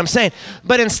hearing what I'm saying?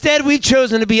 But instead, we've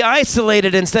chosen to be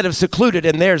isolated instead of secluded,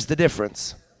 and there's the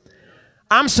difference.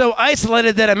 I'm so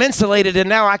isolated that I'm insulated, and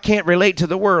now I can't relate to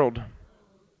the world.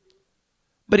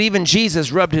 But even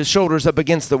Jesus rubbed his shoulders up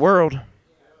against the world.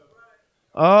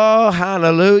 Oh,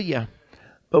 hallelujah.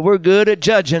 But we're good at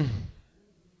judging.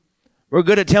 We're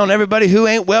good at telling everybody who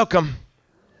ain't welcome,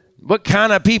 what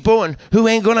kind of people, and who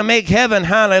ain't going to make heaven.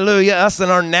 Hallelujah. Us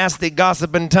and our nasty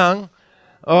gossiping tongue.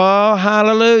 Oh,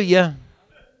 hallelujah.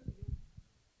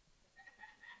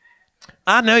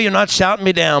 I know you're not shouting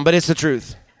me down, but it's the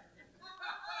truth.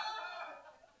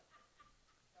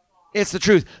 It's the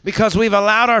truth, because we've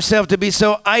allowed ourselves to be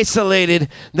so isolated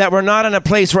that we're not in a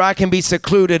place where I can be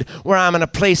secluded, where I'm in a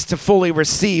place to fully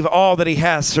receive all that he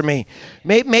has for me.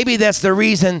 Maybe that's the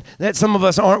reason that some of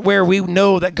us aren't where we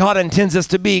know that God intends us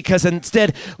to be, because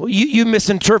instead you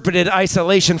misinterpreted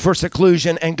isolation for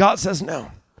seclusion, and God says,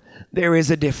 no, there is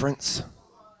a difference.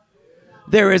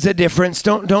 There is a difference.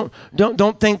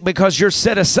 Don't think because you're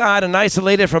set aside and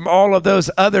isolated from all of those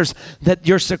others that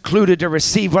you're secluded to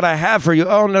receive what I have for you.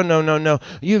 Oh, no.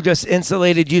 You've just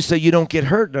insulated you so you don't get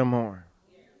hurt no more.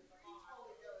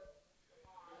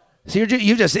 So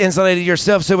you just insulated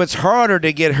yourself so it's harder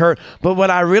to get hurt. But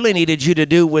what I really needed you to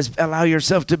do was allow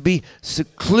yourself to be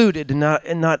secluded and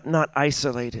not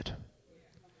isolated.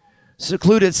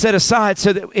 Secluded, set aside,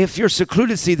 so that if you're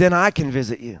secluded, see, then I can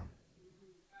visit you.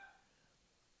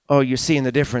 Oh, you're seeing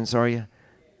the difference, are you?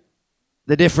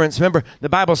 The difference. Remember, the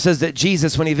Bible says that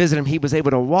Jesus, when he visited him, he was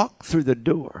able to walk through the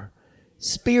door.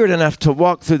 Spirit enough to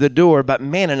walk through the door, but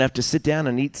man enough to sit down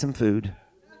and eat some food.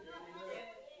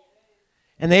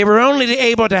 And they were only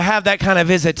able to have that kind of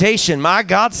visitation, my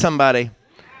God, somebody,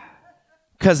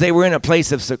 because they were in a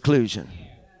place of seclusion,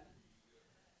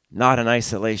 not in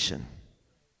isolation.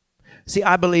 See,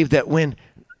 I believe that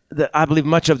I believe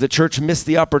much of the church missed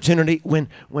the opportunity when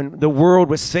the world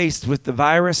was faced with the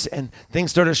virus and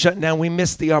things started shutting down. We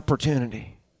missed the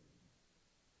opportunity.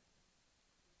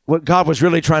 What God was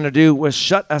really trying to do was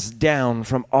shut us down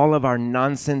from all of our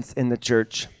nonsense in the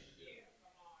church,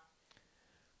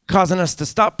 causing us to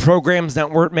stop programs that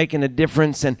weren't making a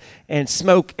difference, and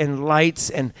smoke and lights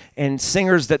and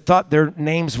singers that thought their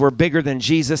names were bigger than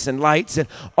Jesus, and lights and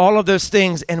all of those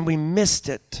things, and we missed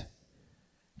it.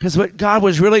 Because what God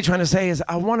was really trying to say is,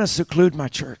 I want to seclude my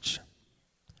church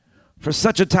for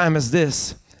such a time as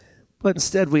this. But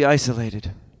instead we isolated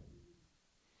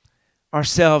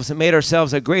ourselves and made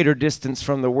ourselves a greater distance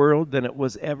from the world than it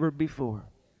was ever before.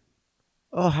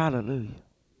 Oh, hallelujah.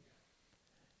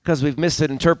 Because we've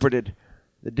misinterpreted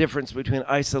the difference between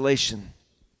isolation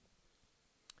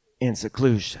and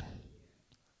seclusion.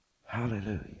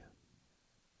 Hallelujah.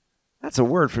 That's a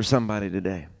word for somebody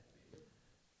today.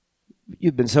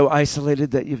 You've been so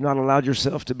isolated that you've not allowed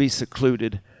yourself to be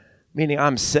secluded, meaning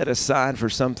I'm set aside for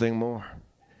something more.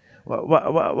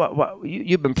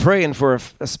 You've been praying for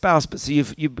a spouse, but see,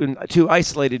 you've been too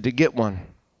isolated to get one.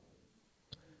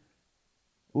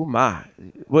 Oh my!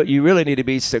 What you really need to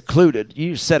be secluded.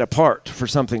 You set apart for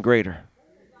something greater.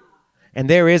 And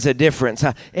there is a difference.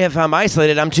 If I'm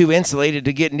isolated, I'm too insulated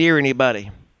to get near anybody.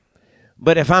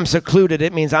 But if I'm secluded,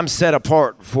 it means I'm set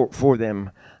apart for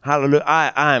them. Hallelujah.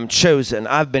 I am chosen.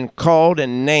 I've been called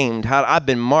and named. I've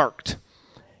been marked.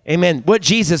 Amen. What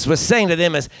Jesus was saying to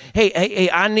them is, hey,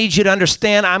 I need you to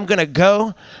understand I'm going to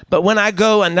go. But when I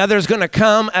go, another's going to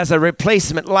come as a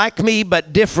replacement, like me,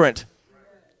 but different.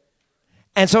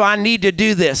 And so I need to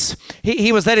do this.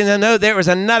 He was letting them know there was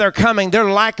another coming. They're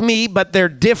like me, but they're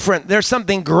different. There's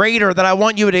something greater that I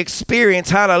want you to experience.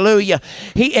 Hallelujah.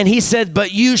 He said,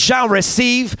 but you shall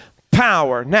receive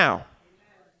power. Now,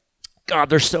 God,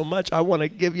 there's so much I want to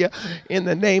give you in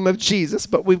the name of Jesus,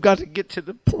 but we've got to get to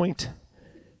the point.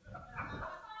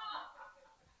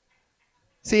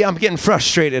 See, I'm getting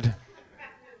frustrated.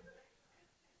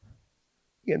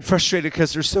 Getting frustrated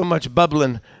because there's so much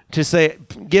bubbling to say,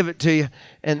 give it to you.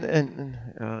 And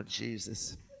oh,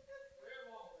 Jesus.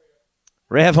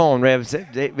 Rev on,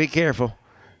 Rev. Be careful.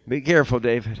 Be careful,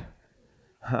 David.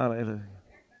 Hallelujah.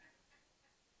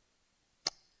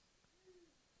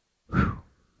 Whew.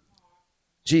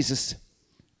 Jesus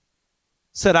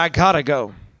said, I gotta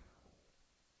go.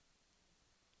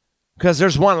 Because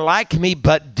there's one like me,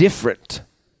 but different,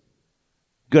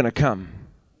 gonna come.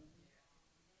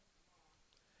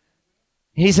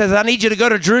 He says, I need you to go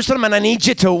to Jerusalem and I need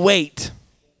you to wait.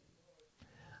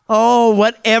 Oh,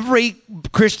 what every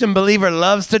Christian believer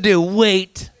loves to do,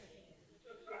 wait.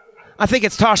 I think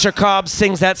it's Tasha Cobbs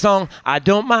sings that song, I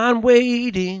don't mind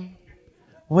waiting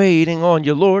on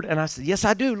you, Lord. And I said, yes,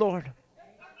 I do, Lord.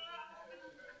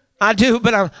 I do,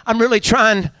 but I'm really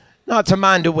trying not to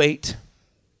mind to wait.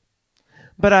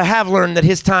 But I have learned that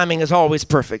his timing is always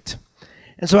perfect.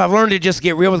 And so I've learned to just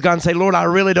get real with God and say, Lord, I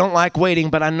really don't like waiting,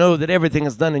 but I know that everything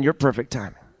is done in your perfect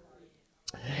timing.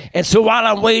 And so while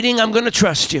I'm waiting, I'm going to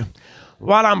trust you.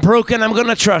 While I'm broken, I'm going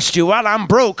to trust you. While I'm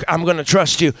broke, I'm going to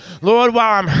trust you. Lord,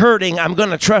 while I'm hurting, I'm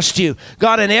going to trust you.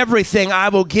 God, in everything, I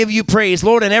will give you praise.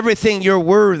 Lord, in everything, you're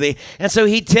worthy. And so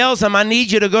he tells them, I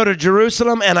need you to go to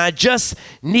Jerusalem, and I just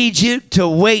need you to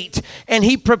wait. And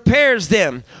he prepares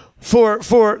them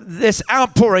for this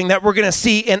outpouring that we're going to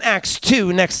see in Acts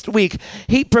 2 next week.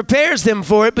 He prepares them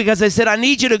for it because they said, I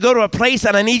need you to go to a place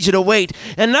and I need you to wait.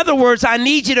 In other words, I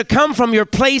need you to come from your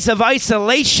place of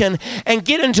isolation and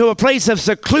get into a place of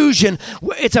seclusion.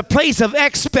 It's a place of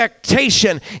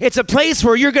expectation. It's a place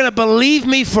where you're going to believe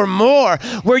me for more,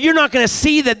 where you're not going to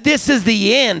see that this is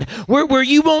the end, where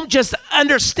you won't just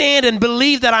understand and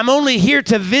believe that I'm only here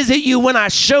to visit you when I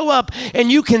show up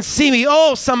and you can see me.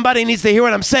 Oh, somebody needs to hear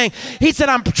what I'm saying. He said,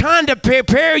 I'm trying to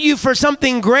prepare you for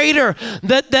something greater,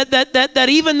 that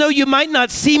even though you might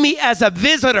not see me as a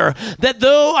visitor, that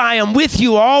though I am with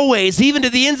you always, even to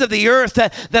the ends of the earth,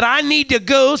 that I need to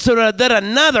go so that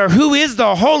another, who is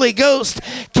the Holy Ghost,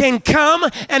 can come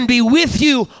and be with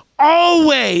you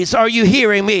always. Are you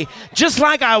hearing me? Just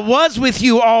like I was with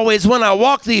you always when I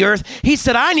walked the earth. He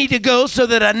said, I need to go so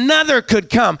that another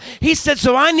could come. He said,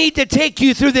 so I need to take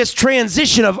you through this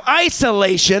transition of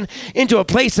isolation into a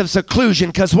place of seclusion,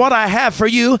 because what I have for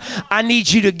you, I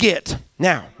need you to get.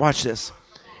 Now, watch this.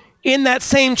 In that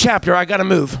same chapter, I got to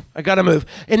move.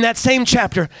 In that same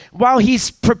chapter, while he's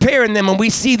preparing them and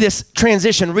we see this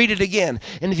transition, read it again.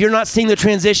 And if you're not seeing the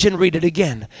transition, read it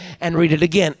again and read it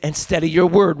again and study your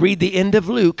word. Read the end of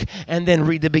Luke and then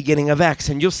read the beginning of Acts,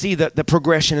 and you'll see the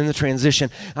progression and the transition.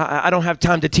 I don't have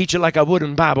time to teach it like I would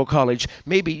in Bible college.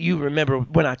 Maybe you remember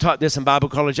when I taught this in Bible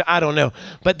college. I don't know.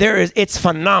 But it's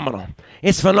phenomenal.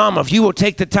 It's phenomenal if you will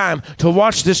take the time to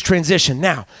watch this transition.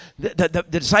 Now, the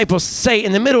disciples say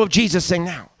in the middle of Jesus saying,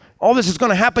 now, all this is going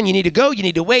to happen. You need to go, you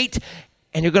need to wait,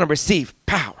 and you're going to receive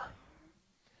power.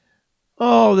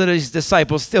 Oh, that his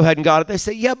disciples still hadn't got it. They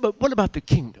say, yeah, but what about the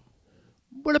kingdom?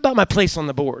 What about my place on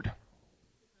the board?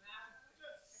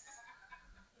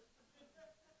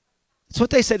 That's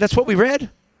what they said. That's what we read.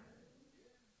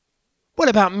 What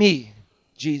about me,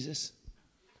 Jesus?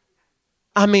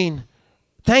 I mean,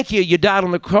 thank you, you died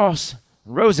on the cross,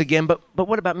 rose again, but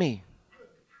what about me?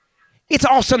 It's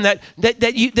awesome that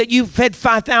you fed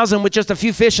 5,000 with just a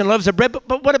few fish and loaves of bread,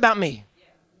 but what about me?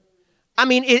 I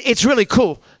mean, it's really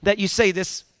cool that you say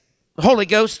this Holy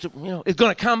Ghost, is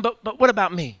going to come, but what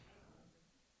about me?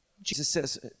 Jesus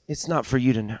says, it's not for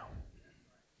you to know.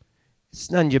 It's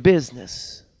none of your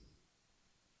business.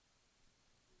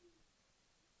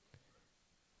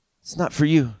 It's not for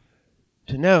you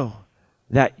to know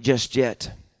that just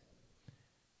yet.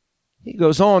 He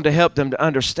goes on to help them to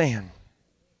understand.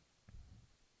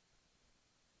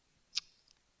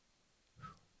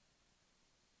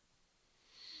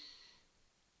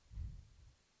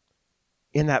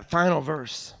 In that final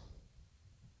verse,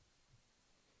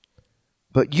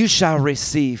 but you shall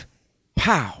receive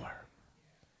power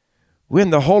when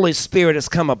the Holy Spirit has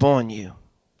come upon you.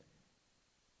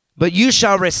 But you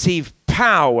shall receive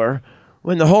power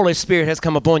when the Holy Spirit has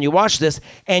come upon you. Watch this.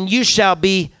 And you shall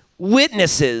be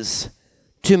witnesses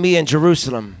to me in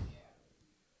Jerusalem.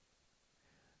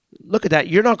 Look at that.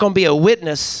 You're not going to be a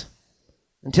witness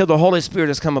until the Holy Spirit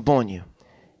has come upon you.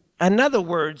 In other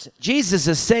words, Jesus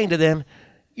is saying to them,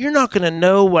 you're not going to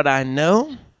know what I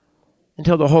know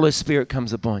until the Holy Spirit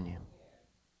comes upon you.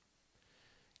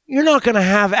 You're not going to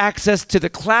have access to the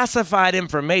classified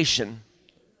information.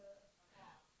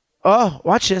 Oh,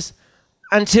 watch this.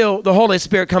 Until the Holy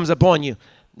Spirit comes upon you.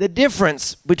 The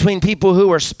difference between people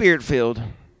who are Spirit-filled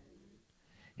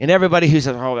and everybody who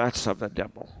says, oh, that's of the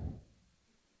devil,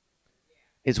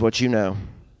 is what you know.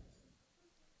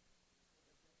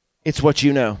 It's what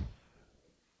you know.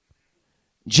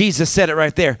 Jesus said it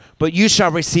right there. But you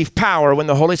shall receive power when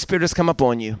the Holy Spirit has come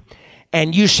upon you,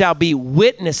 and you shall be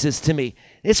witnesses to me.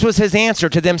 This was his answer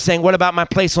to them saying, what about my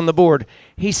place on the board?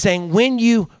 He's saying, when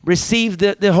you receive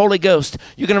the Holy Ghost,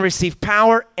 you're going to receive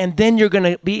power, and then you're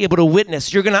going to be able to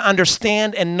witness. You're going to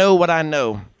understand and know what I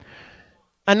know.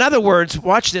 In other words,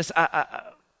 watch this.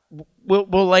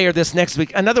 We'll layer this next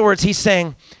week. In other words, he's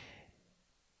saying,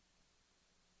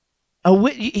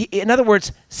 in other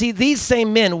words, see, these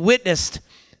same men witnessed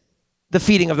the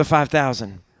feeding of the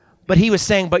 5,000. But he was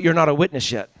saying, but you're not a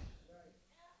witness yet.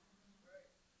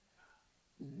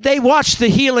 They watched the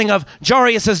healing of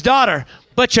Jairus' daughter,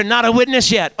 but you're not a witness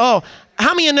yet. Oh,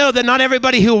 how many of you know that not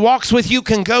everybody who walks with you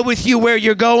can go with you where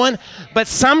you're going? But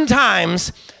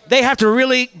sometimes they have to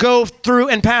really go through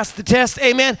and pass the test.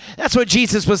 Amen. That's what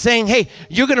Jesus was saying. Hey,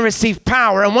 you're going to receive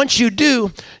power. And once you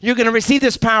do, you're going to receive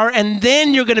this power, and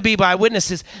then you're going to be by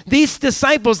witnesses. These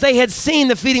disciples, they had seen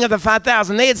the feeding of the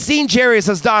 5,000. They had seen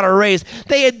Jairus' daughter raised.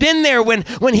 They had been there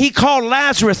when he called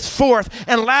Lazarus forth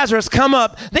and Lazarus come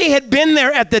up. They had been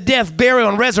there at the death, burial,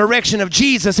 and resurrection of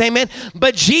Jesus. Amen.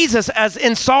 But Jesus, as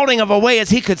insulting of a way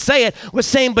as he could say it, was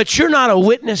saying, but you're not a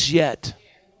witness yet.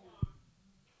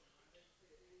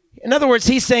 In other words,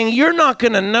 he's saying, you're not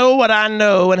going to know what I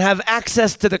know and have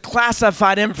access to the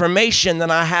classified information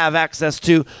that I have access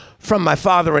to from my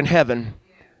Father in heaven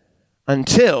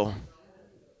until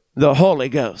the Holy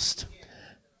Ghost.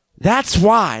 That's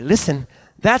why, listen,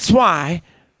 that's why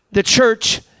the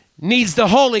church needs the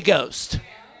Holy Ghost.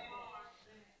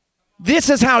 This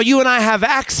is how you and I have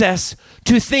access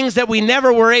to things that we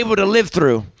never were able to live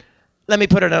through. Let me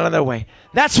put it another way.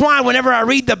 That's why whenever I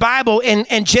read the Bible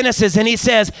in Genesis and he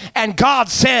says, and God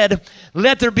said,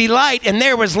 let there be light, and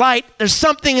there was light, there's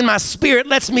something in my spirit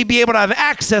lets me be able to have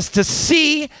access to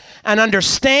see and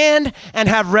understand and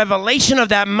have revelation of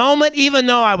that moment, even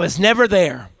though I was never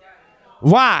there.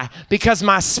 Why? Because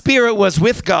my spirit was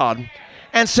with God.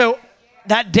 And so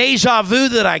that deja vu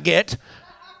that I get,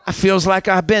 it feels like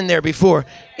I've been there before.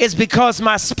 It's because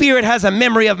my spirit has a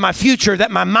memory of my future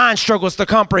that my mind struggles to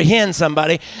comprehend,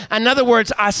 somebody. In other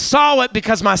words, I saw it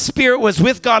because my spirit was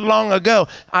with God long ago.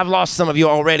 I've lost some of you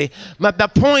already. But the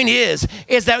point is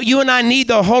that you and I need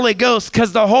the Holy Ghost,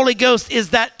 because the Holy Ghost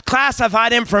is that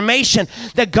classified information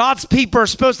that God's people are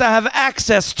supposed to have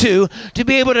access to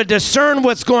be able to discern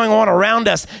what's going on around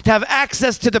us, to have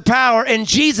access to the power. And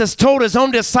Jesus told his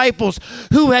own disciples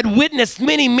who had witnessed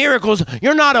many miracles,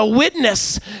 you're not a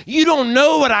witness. You don't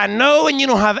know what I know, and you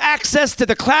don't have access to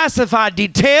the classified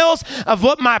details of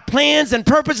what my plans and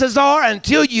purposes are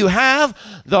until you have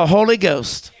the Holy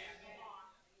Ghost.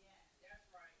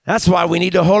 That's why we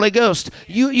need the Holy Ghost.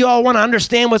 You all want to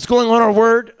understand what's going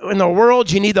on in the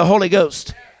world, you need the Holy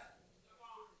Ghost.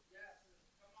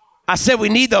 I said we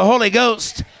need the Holy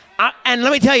Ghost. And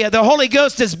let me tell you, the Holy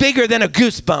Ghost is bigger than a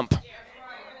goosebump.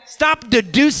 Stop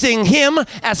deducing him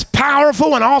as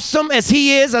powerful and awesome as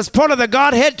he is as part of the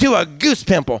Godhead to a goose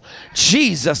pimple.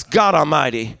 Jesus, God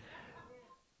Almighty.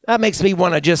 That makes me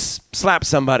want to just slap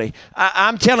somebody.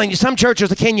 I'm telling you, some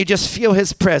churches, can you just feel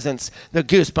his presence? The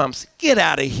goosebumps. Get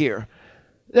out of here.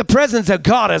 The presence of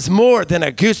God is more than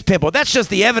a goose pimple. That's just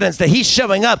the evidence that he's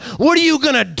showing up. What are you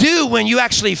going to do when you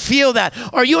actually feel that?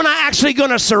 Are you and I actually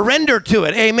going to surrender to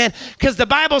it? Amen. Because the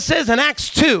Bible says in Acts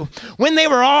 2, when they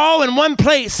were all in one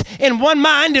place, in one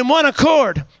mind, in one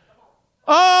accord.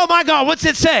 Oh my God, what's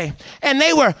it say? And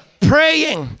they were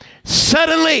praying.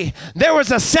 Suddenly, there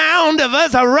was a sound of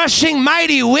as a rushing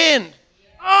mighty wind.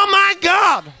 Oh my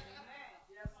God.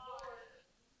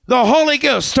 The Holy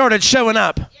Ghost started showing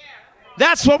up.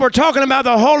 That's what we're talking about.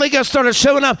 The Holy Ghost started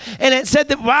showing up. And it said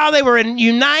that while they were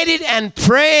united and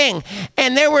praying,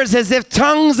 and there was as if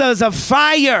tongues as of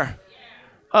fire.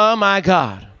 Oh my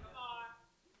God.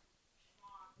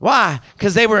 Why?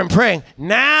 Because they were in praying.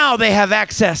 Now they have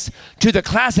access to the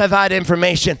classified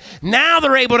information. Now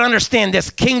they're able to understand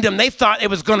this kingdom. They thought it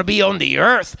was going to be on the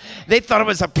earth. They thought it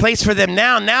was a place for them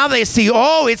now. Now they see,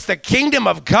 oh, it's the kingdom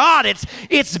of God.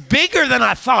 It's bigger than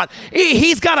I thought.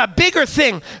 He's got a bigger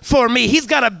thing for me. He's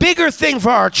got a bigger thing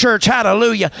for our church.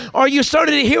 Hallelujah. Are you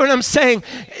starting to hear what I'm saying?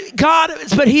 God,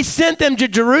 but he sent them to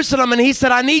Jerusalem and he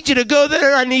said, I need you to go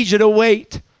there. I need you to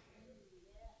wait.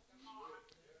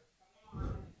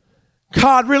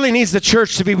 God really needs the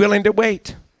church to be willing to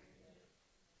wait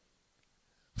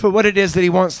for what it is that he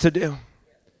wants to do.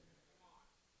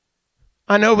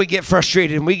 I know we get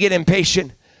frustrated and we get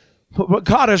impatient, but what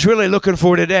God is really looking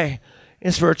for today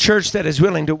is for a church that is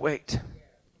willing to wait.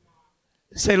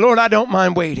 Say, Lord, I don't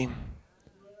mind waiting.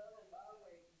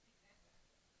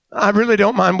 I really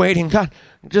don't mind waiting, God,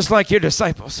 just like your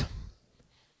disciples.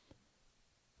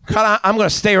 God, I'm going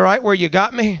to stay right where you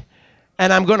got me,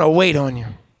 and I'm going to wait on you.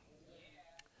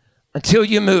 Until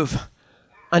you move,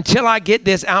 until I get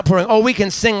this outpouring. Oh, we can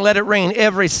sing Let It Rain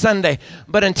every Sunday,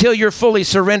 but until you're fully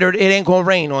surrendered, it ain't going to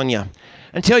rain on you.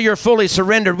 Until you're fully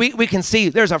surrendered, we can see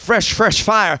there's a fresh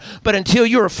fire, but until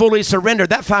you're fully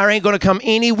surrendered, that fire ain't going to come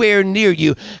anywhere near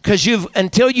you, because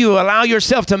until you allow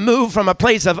yourself to move from a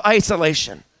place of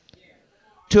isolation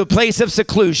to a place of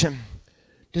seclusion,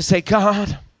 to say,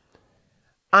 God,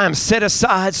 I am set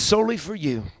aside solely for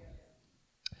you.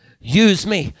 Use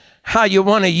me how you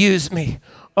want to use me.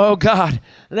 Oh God,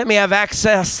 let me have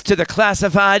access to the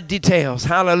classified details.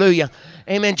 Hallelujah.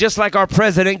 Amen. Just like our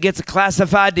president gets a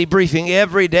classified debriefing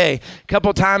every day, a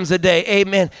couple times a day.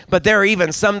 Amen. But there are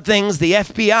even some things the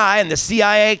FBI and the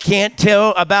CIA can't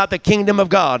tell about the kingdom of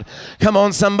God. Come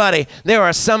on, somebody. There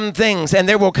are some things, and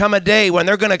there will come a day when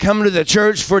they're going to come to the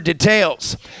church for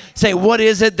details. Say, what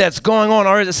is it that's going on?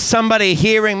 Or is somebody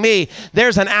hearing me?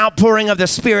 There's an outpouring of the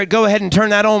Spirit. Go ahead and turn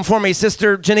that on for me,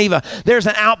 Sister Geneva. There's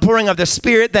an outpouring of the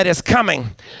Spirit that is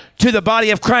coming to the body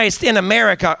of Christ in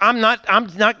America. I'm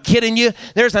not kidding you.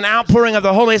 There's an outpouring of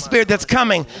the Holy Spirit that's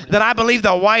coming that I believe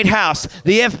the White House,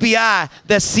 the FBI,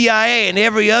 the CIA, and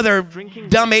every other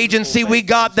dumb agency we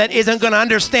got that isn't going to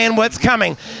understand what's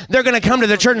coming. They're going to come to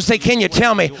the church and say, can you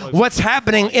tell me what's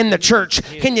happening in the church?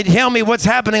 Can you tell me what's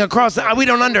happening across we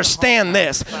don't understand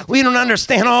this. We don't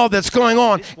understand all that's going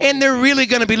on. And they're really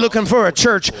going to be looking for a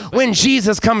church when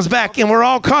Jesus comes back and we're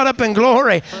all caught up in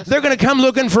glory. They're going to come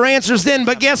looking for answers then,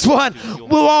 but guess what?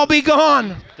 We'll all be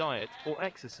gone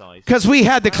because we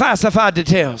had the classified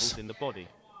details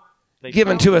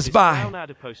given to us by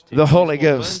the Holy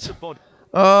Ghost.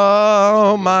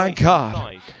 Oh, my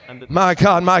God. My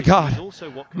God, my God.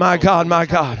 My God, my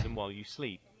God.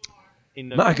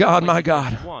 My God, my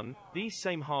God.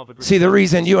 See, the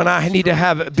reason you and I need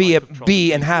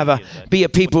to be a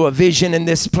people of vision in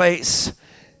this place,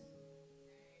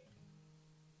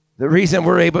 the reason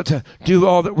we're able to do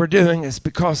all that we're doing is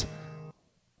because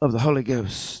of the Holy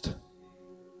Ghost.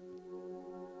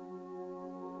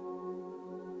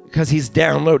 Because He's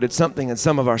downloaded something in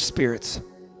some of our spirits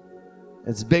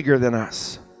that's bigger than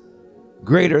us,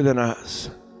 greater than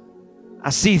us. I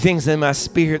see things in my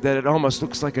spirit that it almost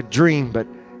looks like a dream, but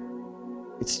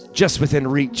it's just within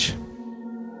reach.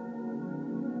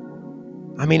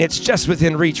 I mean, it's just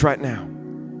within reach right now.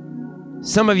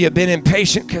 Some of you have been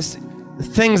impatient because the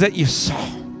things that you saw,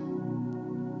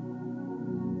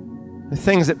 the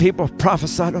things that people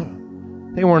prophesied,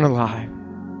 they weren't a lie.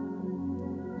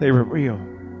 They were real.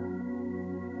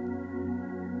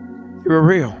 They were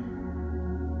real.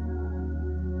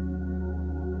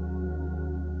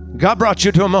 God brought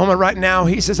you to a moment right now.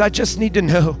 He says, I just need to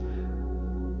know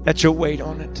that you'll wait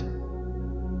on it.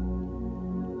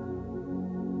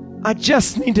 I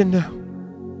just need to know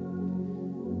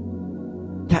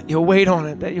that you'll wait on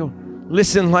it, that you'll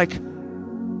listen like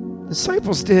the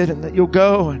disciples did, and that you'll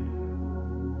go and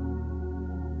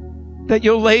that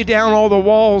you'll lay down all the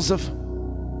walls of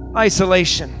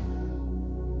isolation.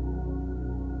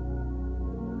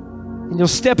 And you'll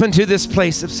step into this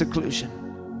place of seclusion,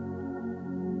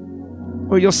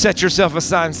 where you'll set yourself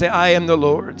aside and say, I am the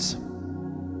Lord's.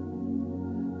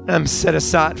 I'm set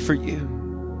aside for you.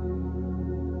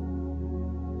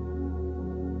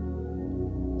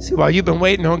 See, while you've been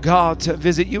waiting on God to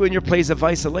visit you in your place of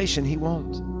isolation, He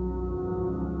won't.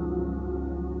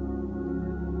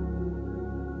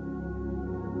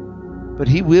 But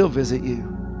He will visit you.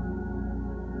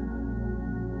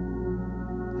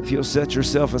 If you'll set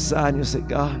yourself aside and you'll say,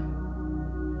 God,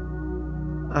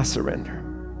 I surrender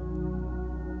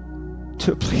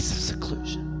to a place of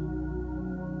seclusion.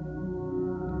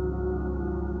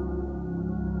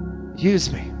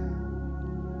 Use me.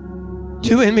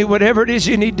 Do in me whatever it is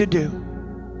you need to do.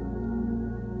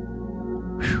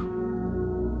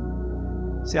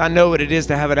 Whew. See, I know what it is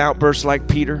to have an outburst like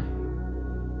Peter.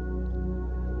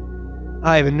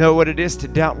 I even know what it is to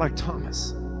doubt like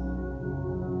Thomas.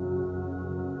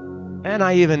 And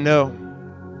I even know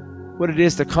what it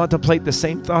is to contemplate the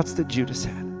same thoughts that Judas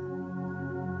had.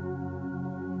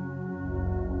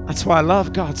 That's why I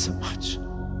love God so much.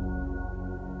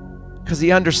 Because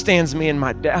He understands me in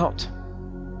my doubt,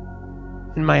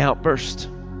 in my outburst.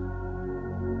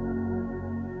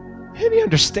 And He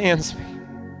understands me.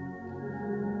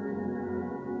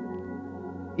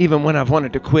 Even when I've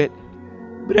wanted to quit.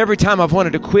 But every time I've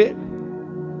wanted to quit,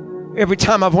 every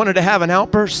time I've wanted to have an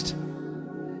outburst,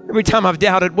 every time I've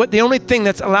doubted, the only thing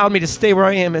that's allowed me to stay where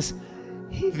I am is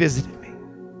He visited me.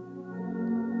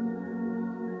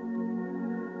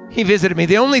 He visited me.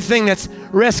 The only thing that's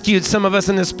rescued some of us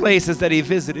in this place is that He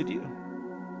visited you.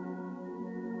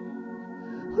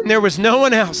 When there was no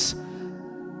one else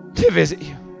to visit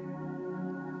you.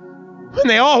 When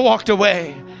they all walked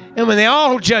away, and when they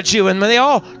all judge you, and when they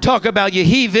all talk about you,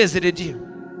 He visited you.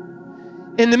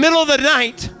 In the middle of the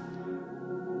night,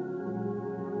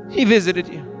 He visited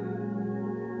you.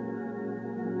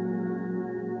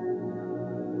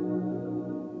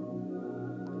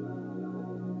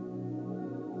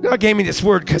 God gave me this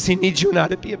word because He needs you and I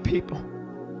to be a people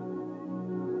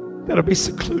that'll be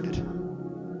secluded.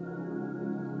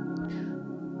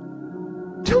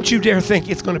 Don't you dare think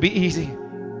it's going to be easy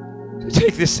to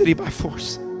take this city by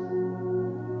force.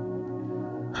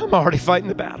 I'm already fighting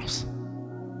the battles.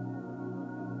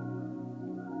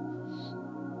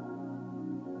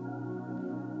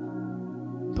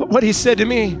 But what He said to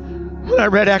me when I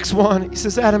read Acts 1, He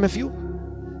says, Adam, if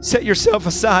you set yourself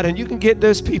aside and you can get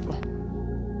those people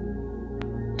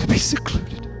to be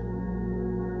secluded,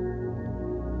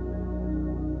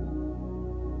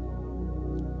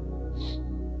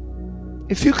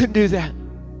 If you can do that,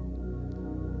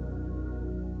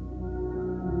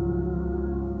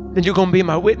 then you're going to be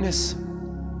my witness.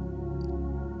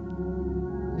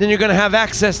 Then you're going to have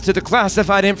access to the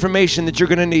classified information that you're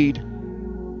going to need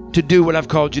to do what I've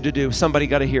called you to do. Somebody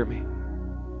got to hear me.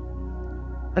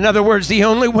 In other words, the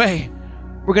only way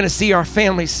we're going to see our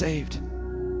family saved,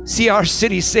 see our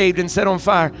city saved and set on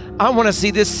fire. I want to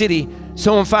see this city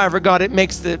so on fire for God it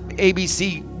makes the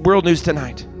ABC World News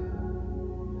Tonight.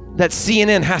 That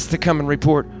CNN has to come and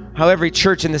report how every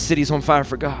church in the city is on fire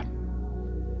for God.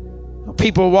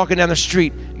 People walking down the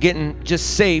street getting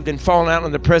just saved and falling out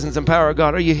in the presence and power of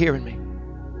God. Are you hearing me?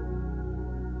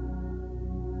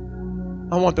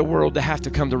 I want the world to have to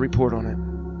come to report on it.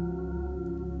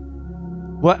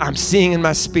 What I'm seeing in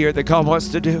my spirit that God wants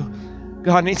to do,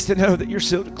 God needs to know that you're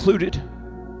so secluded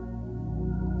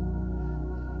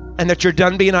and that you're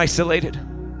done being isolated.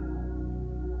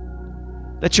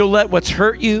 That you'll let what's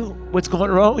hurt you, what's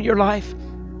going wrong in your life,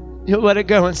 you'll let it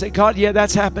go and say, God, yeah,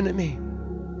 that's happened to me.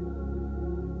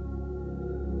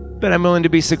 But I'm willing to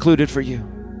be secluded for you.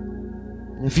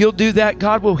 And if you'll do that,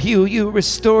 God will heal you,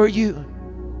 restore you,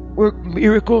 work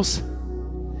miracles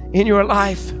in your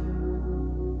life.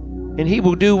 And he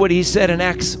will do what he said in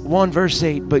Acts 1 verse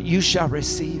 8, but you shall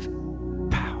receive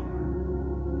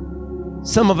power.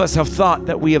 Some of us have thought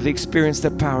that we have experienced the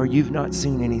power. You've not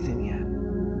seen anything yet.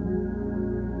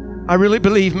 I really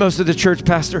believe most of the church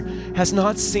pastor has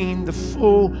not seen the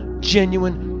full,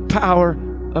 genuine power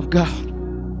of God.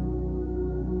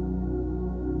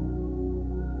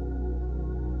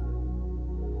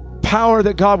 Power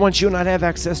that God wants you and I to have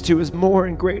access to is more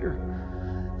and greater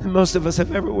than most of us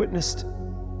have ever witnessed.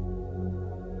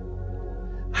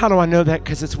 How do I know that?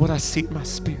 Because it's what I see in my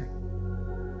spirit.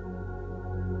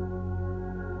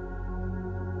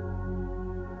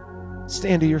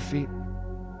 Stand to your feet.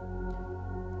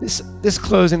 This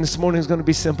closing this morning is going to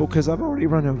be simple because I've already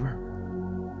run over.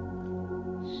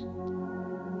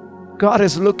 God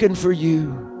is looking for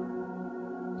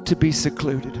you to be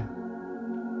secluded.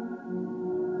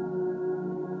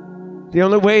 The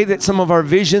only way that some of our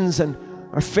visions and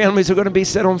our families are going to be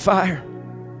set on fire,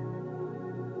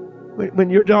 when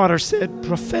your daughter said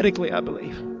prophetically, I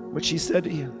believe, what she said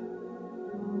to you.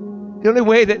 The only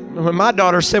way that when my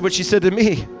daughter said what she said to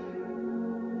me,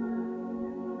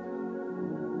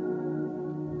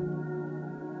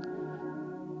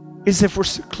 is if we're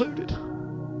secluded,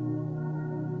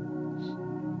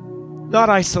 not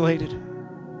isolated.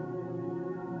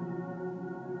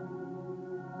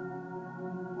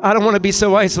 I don't want to be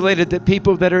so isolated that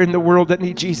people that are in the world that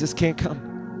need Jesus can't come.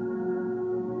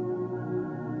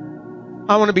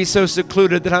 I want to be so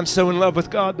secluded that I'm so in love with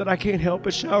God that I can't help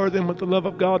but shower them with the love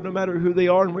of God no matter who they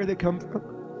are and where they come from.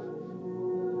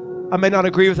 I may not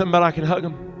agree with them, but I can hug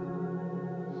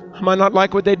them. I might not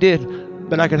like what they did,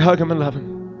 but I can hug them and love them.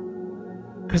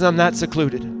 Because I'm that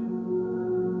secluded.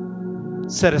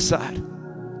 Set aside.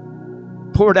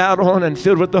 Poured out on and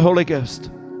filled with the Holy Ghost.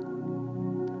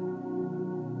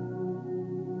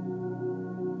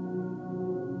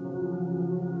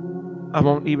 I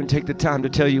won't even take the time to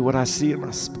tell you what I see in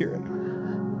my spirit.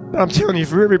 But I'm telling you,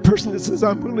 for every person that says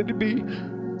I'm willing to be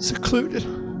secluded,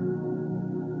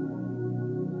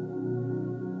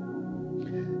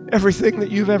 everything that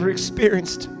you've ever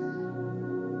experienced,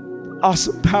 the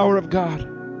awesome power of God,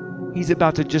 He's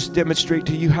about to just demonstrate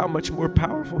to you how much more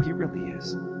powerful He really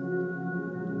is.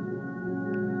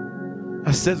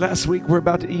 I said last week, we're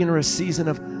about to enter a season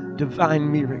of divine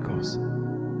miracles.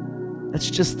 That's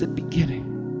just the beginning.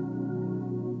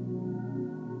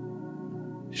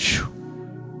 Whew.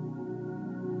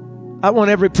 I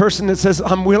want every person that says,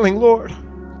 I'm willing, Lord,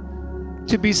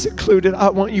 to be secluded. I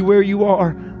want you where you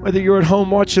are, whether you're at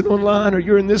home watching online or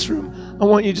you're in this room. I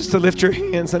want you just to lift your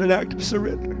hands in an act of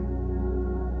surrender.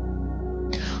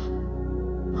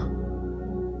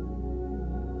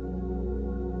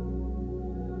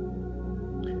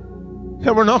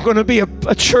 That we're not going to be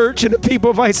a church and a people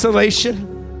of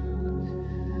isolation.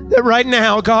 That right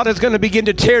now, God is going to begin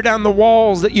to tear down the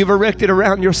walls that you've erected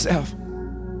around yourself.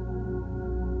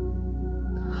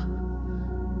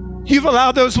 You've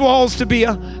allowed those walls to be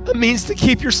a means to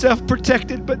keep yourself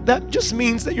protected, but that just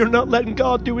means that you're not letting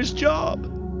God do His job.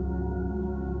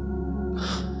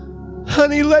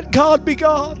 Honey, let God be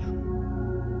God.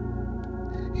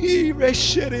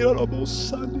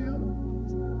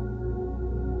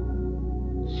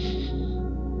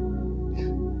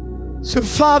 So,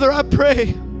 Father, I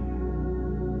pray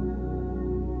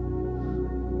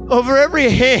over every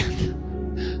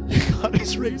hand that God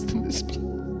has raised in this place.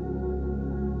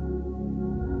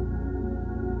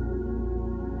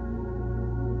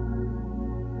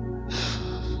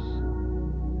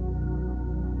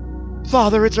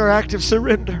 Father, it's our act of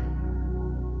surrender.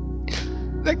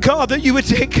 That God, that you would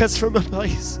take us from a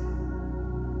place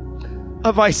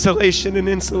of isolation and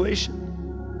insulation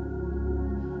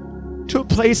to a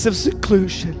place of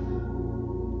seclusion.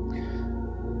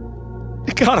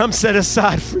 That God, I'm set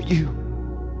aside for you.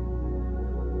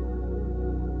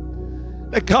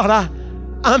 That God,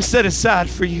 I'm set aside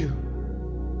for you.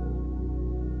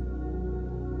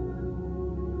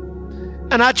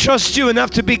 And I trust you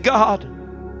enough to be God,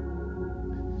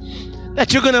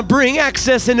 that you're going to bring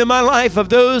access into my life of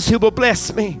those who will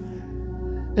bless me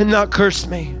and not curse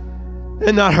me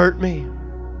and not hurt me.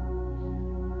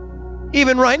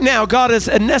 Even right now, God is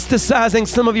anesthetizing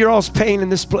some of your all's pain in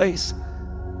this place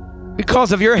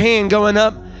because of your hand going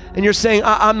up and you're saying,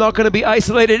 I'm not going to be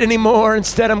isolated anymore.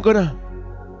 Instead, I'm going to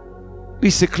be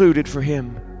secluded for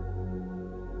Him.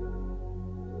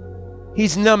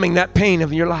 He's numbing that pain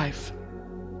of your life.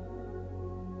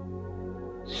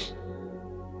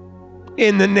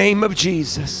 In the name of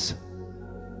Jesus.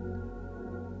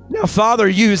 Now, Father,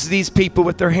 use these people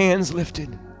with their hands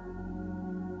lifted.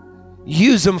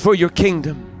 Use them for your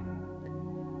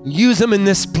kingdom. Use them in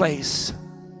this place.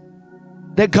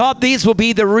 That God, these will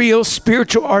be the real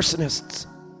spiritual arsonists.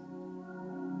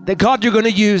 That God, you're going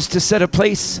to use to set a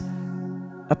place,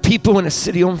 a people in a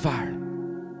city on fire.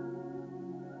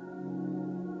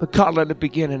 But God, let it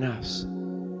begin in us.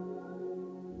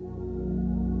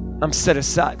 I'm set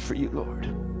aside for you, Lord.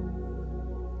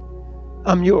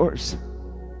 I'm yours.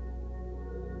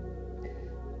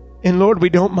 And Lord, we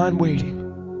don't mind waiting.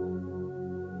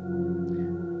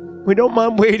 We don't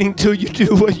mind waiting till you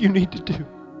do what you need to do.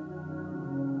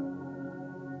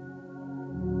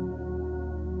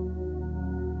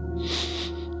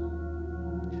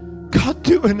 God,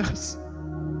 do in us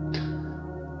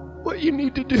what you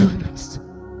need to do in us.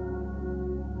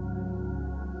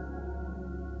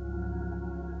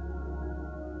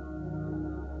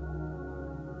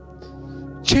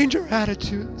 Change our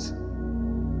attitudes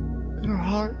and our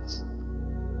hearts.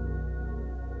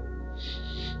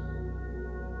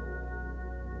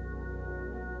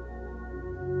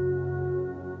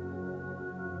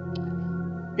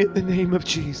 In the name of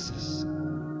Jesus,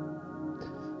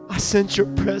 I sense your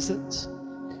presence.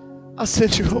 I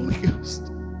sense your Holy Ghost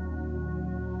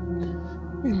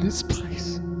in this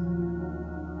place.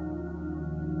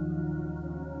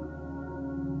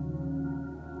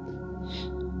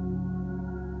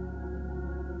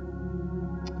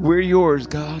 We're yours,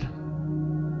 God.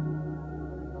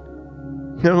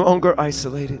 No longer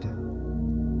isolated.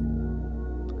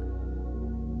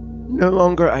 No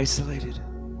longer isolated.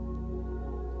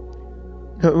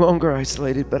 No longer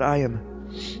isolated, but I am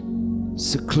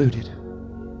secluded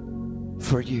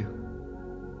for you.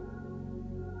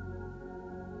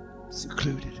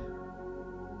 Secluded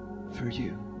for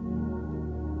you.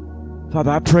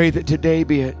 Father, I pray that today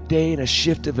be a day and a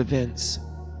shift of events.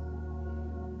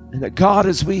 And that God,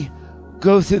 as we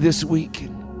go through this week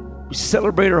and we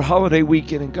celebrate our holiday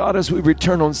weekend, and God, as we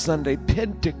return on Sunday,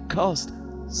 Pentecost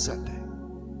Sunday,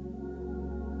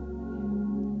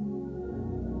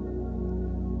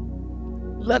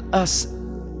 let us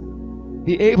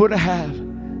be able to have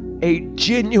a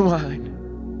genuine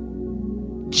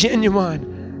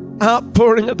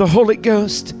outpouring of the Holy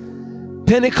Ghost,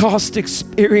 Pentecost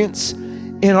experience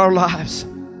in our lives.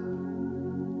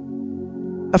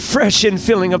 A fresh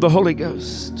infilling of the Holy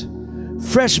Ghost.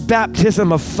 Fresh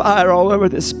baptism of fire all over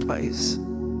this place.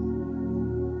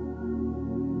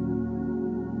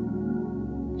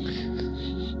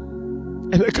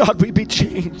 And that God, we be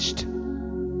changed.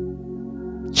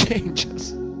 Change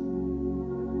us.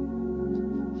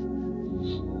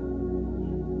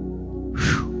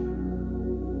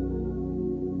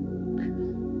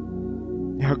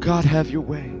 Now, God, have your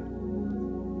way.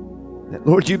 That,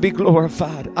 Lord, you be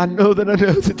glorified. I know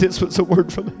that this was a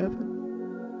word from heaven.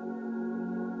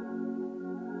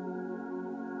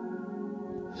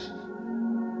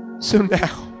 So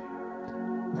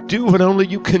now, do what only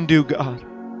you can do, God,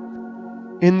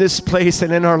 in this place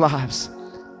and in our lives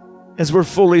as we're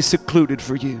fully secluded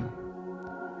for you.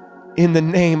 In the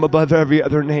name above every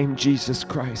other name, Jesus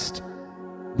Christ,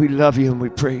 we love you and we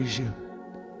praise you.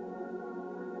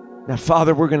 Now,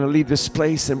 Father, we're going to leave this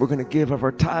place and we're going to give of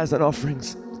our tithes and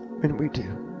offerings when we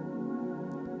do.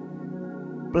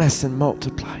 Bless and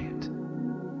multiply it.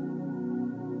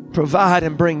 Provide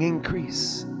and bring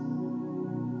increase.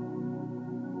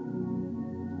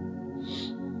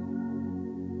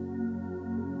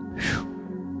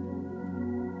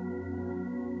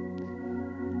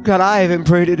 God, I even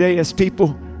pray today as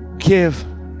people give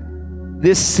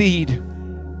this seed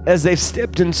as they've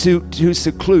stepped into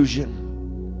seclusion.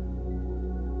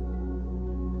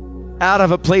 out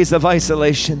of a place of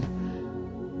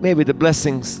isolation. Maybe the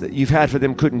blessings that you've had for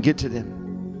them couldn't get to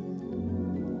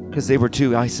them because they were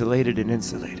too isolated and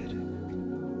insulated.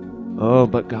 Oh,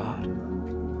 but God,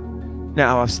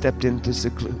 now I've stepped into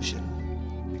seclusion.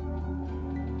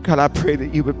 God, I pray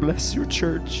that you would bless your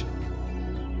church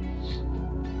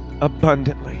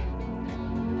abundantly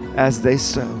as they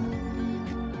sow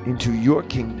into your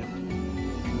kingdom.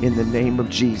 In the name of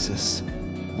Jesus,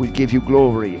 we give you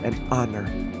glory and honor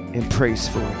and praise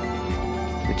for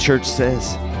it. The church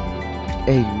says,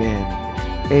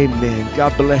 amen. Amen.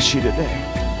 God bless you today.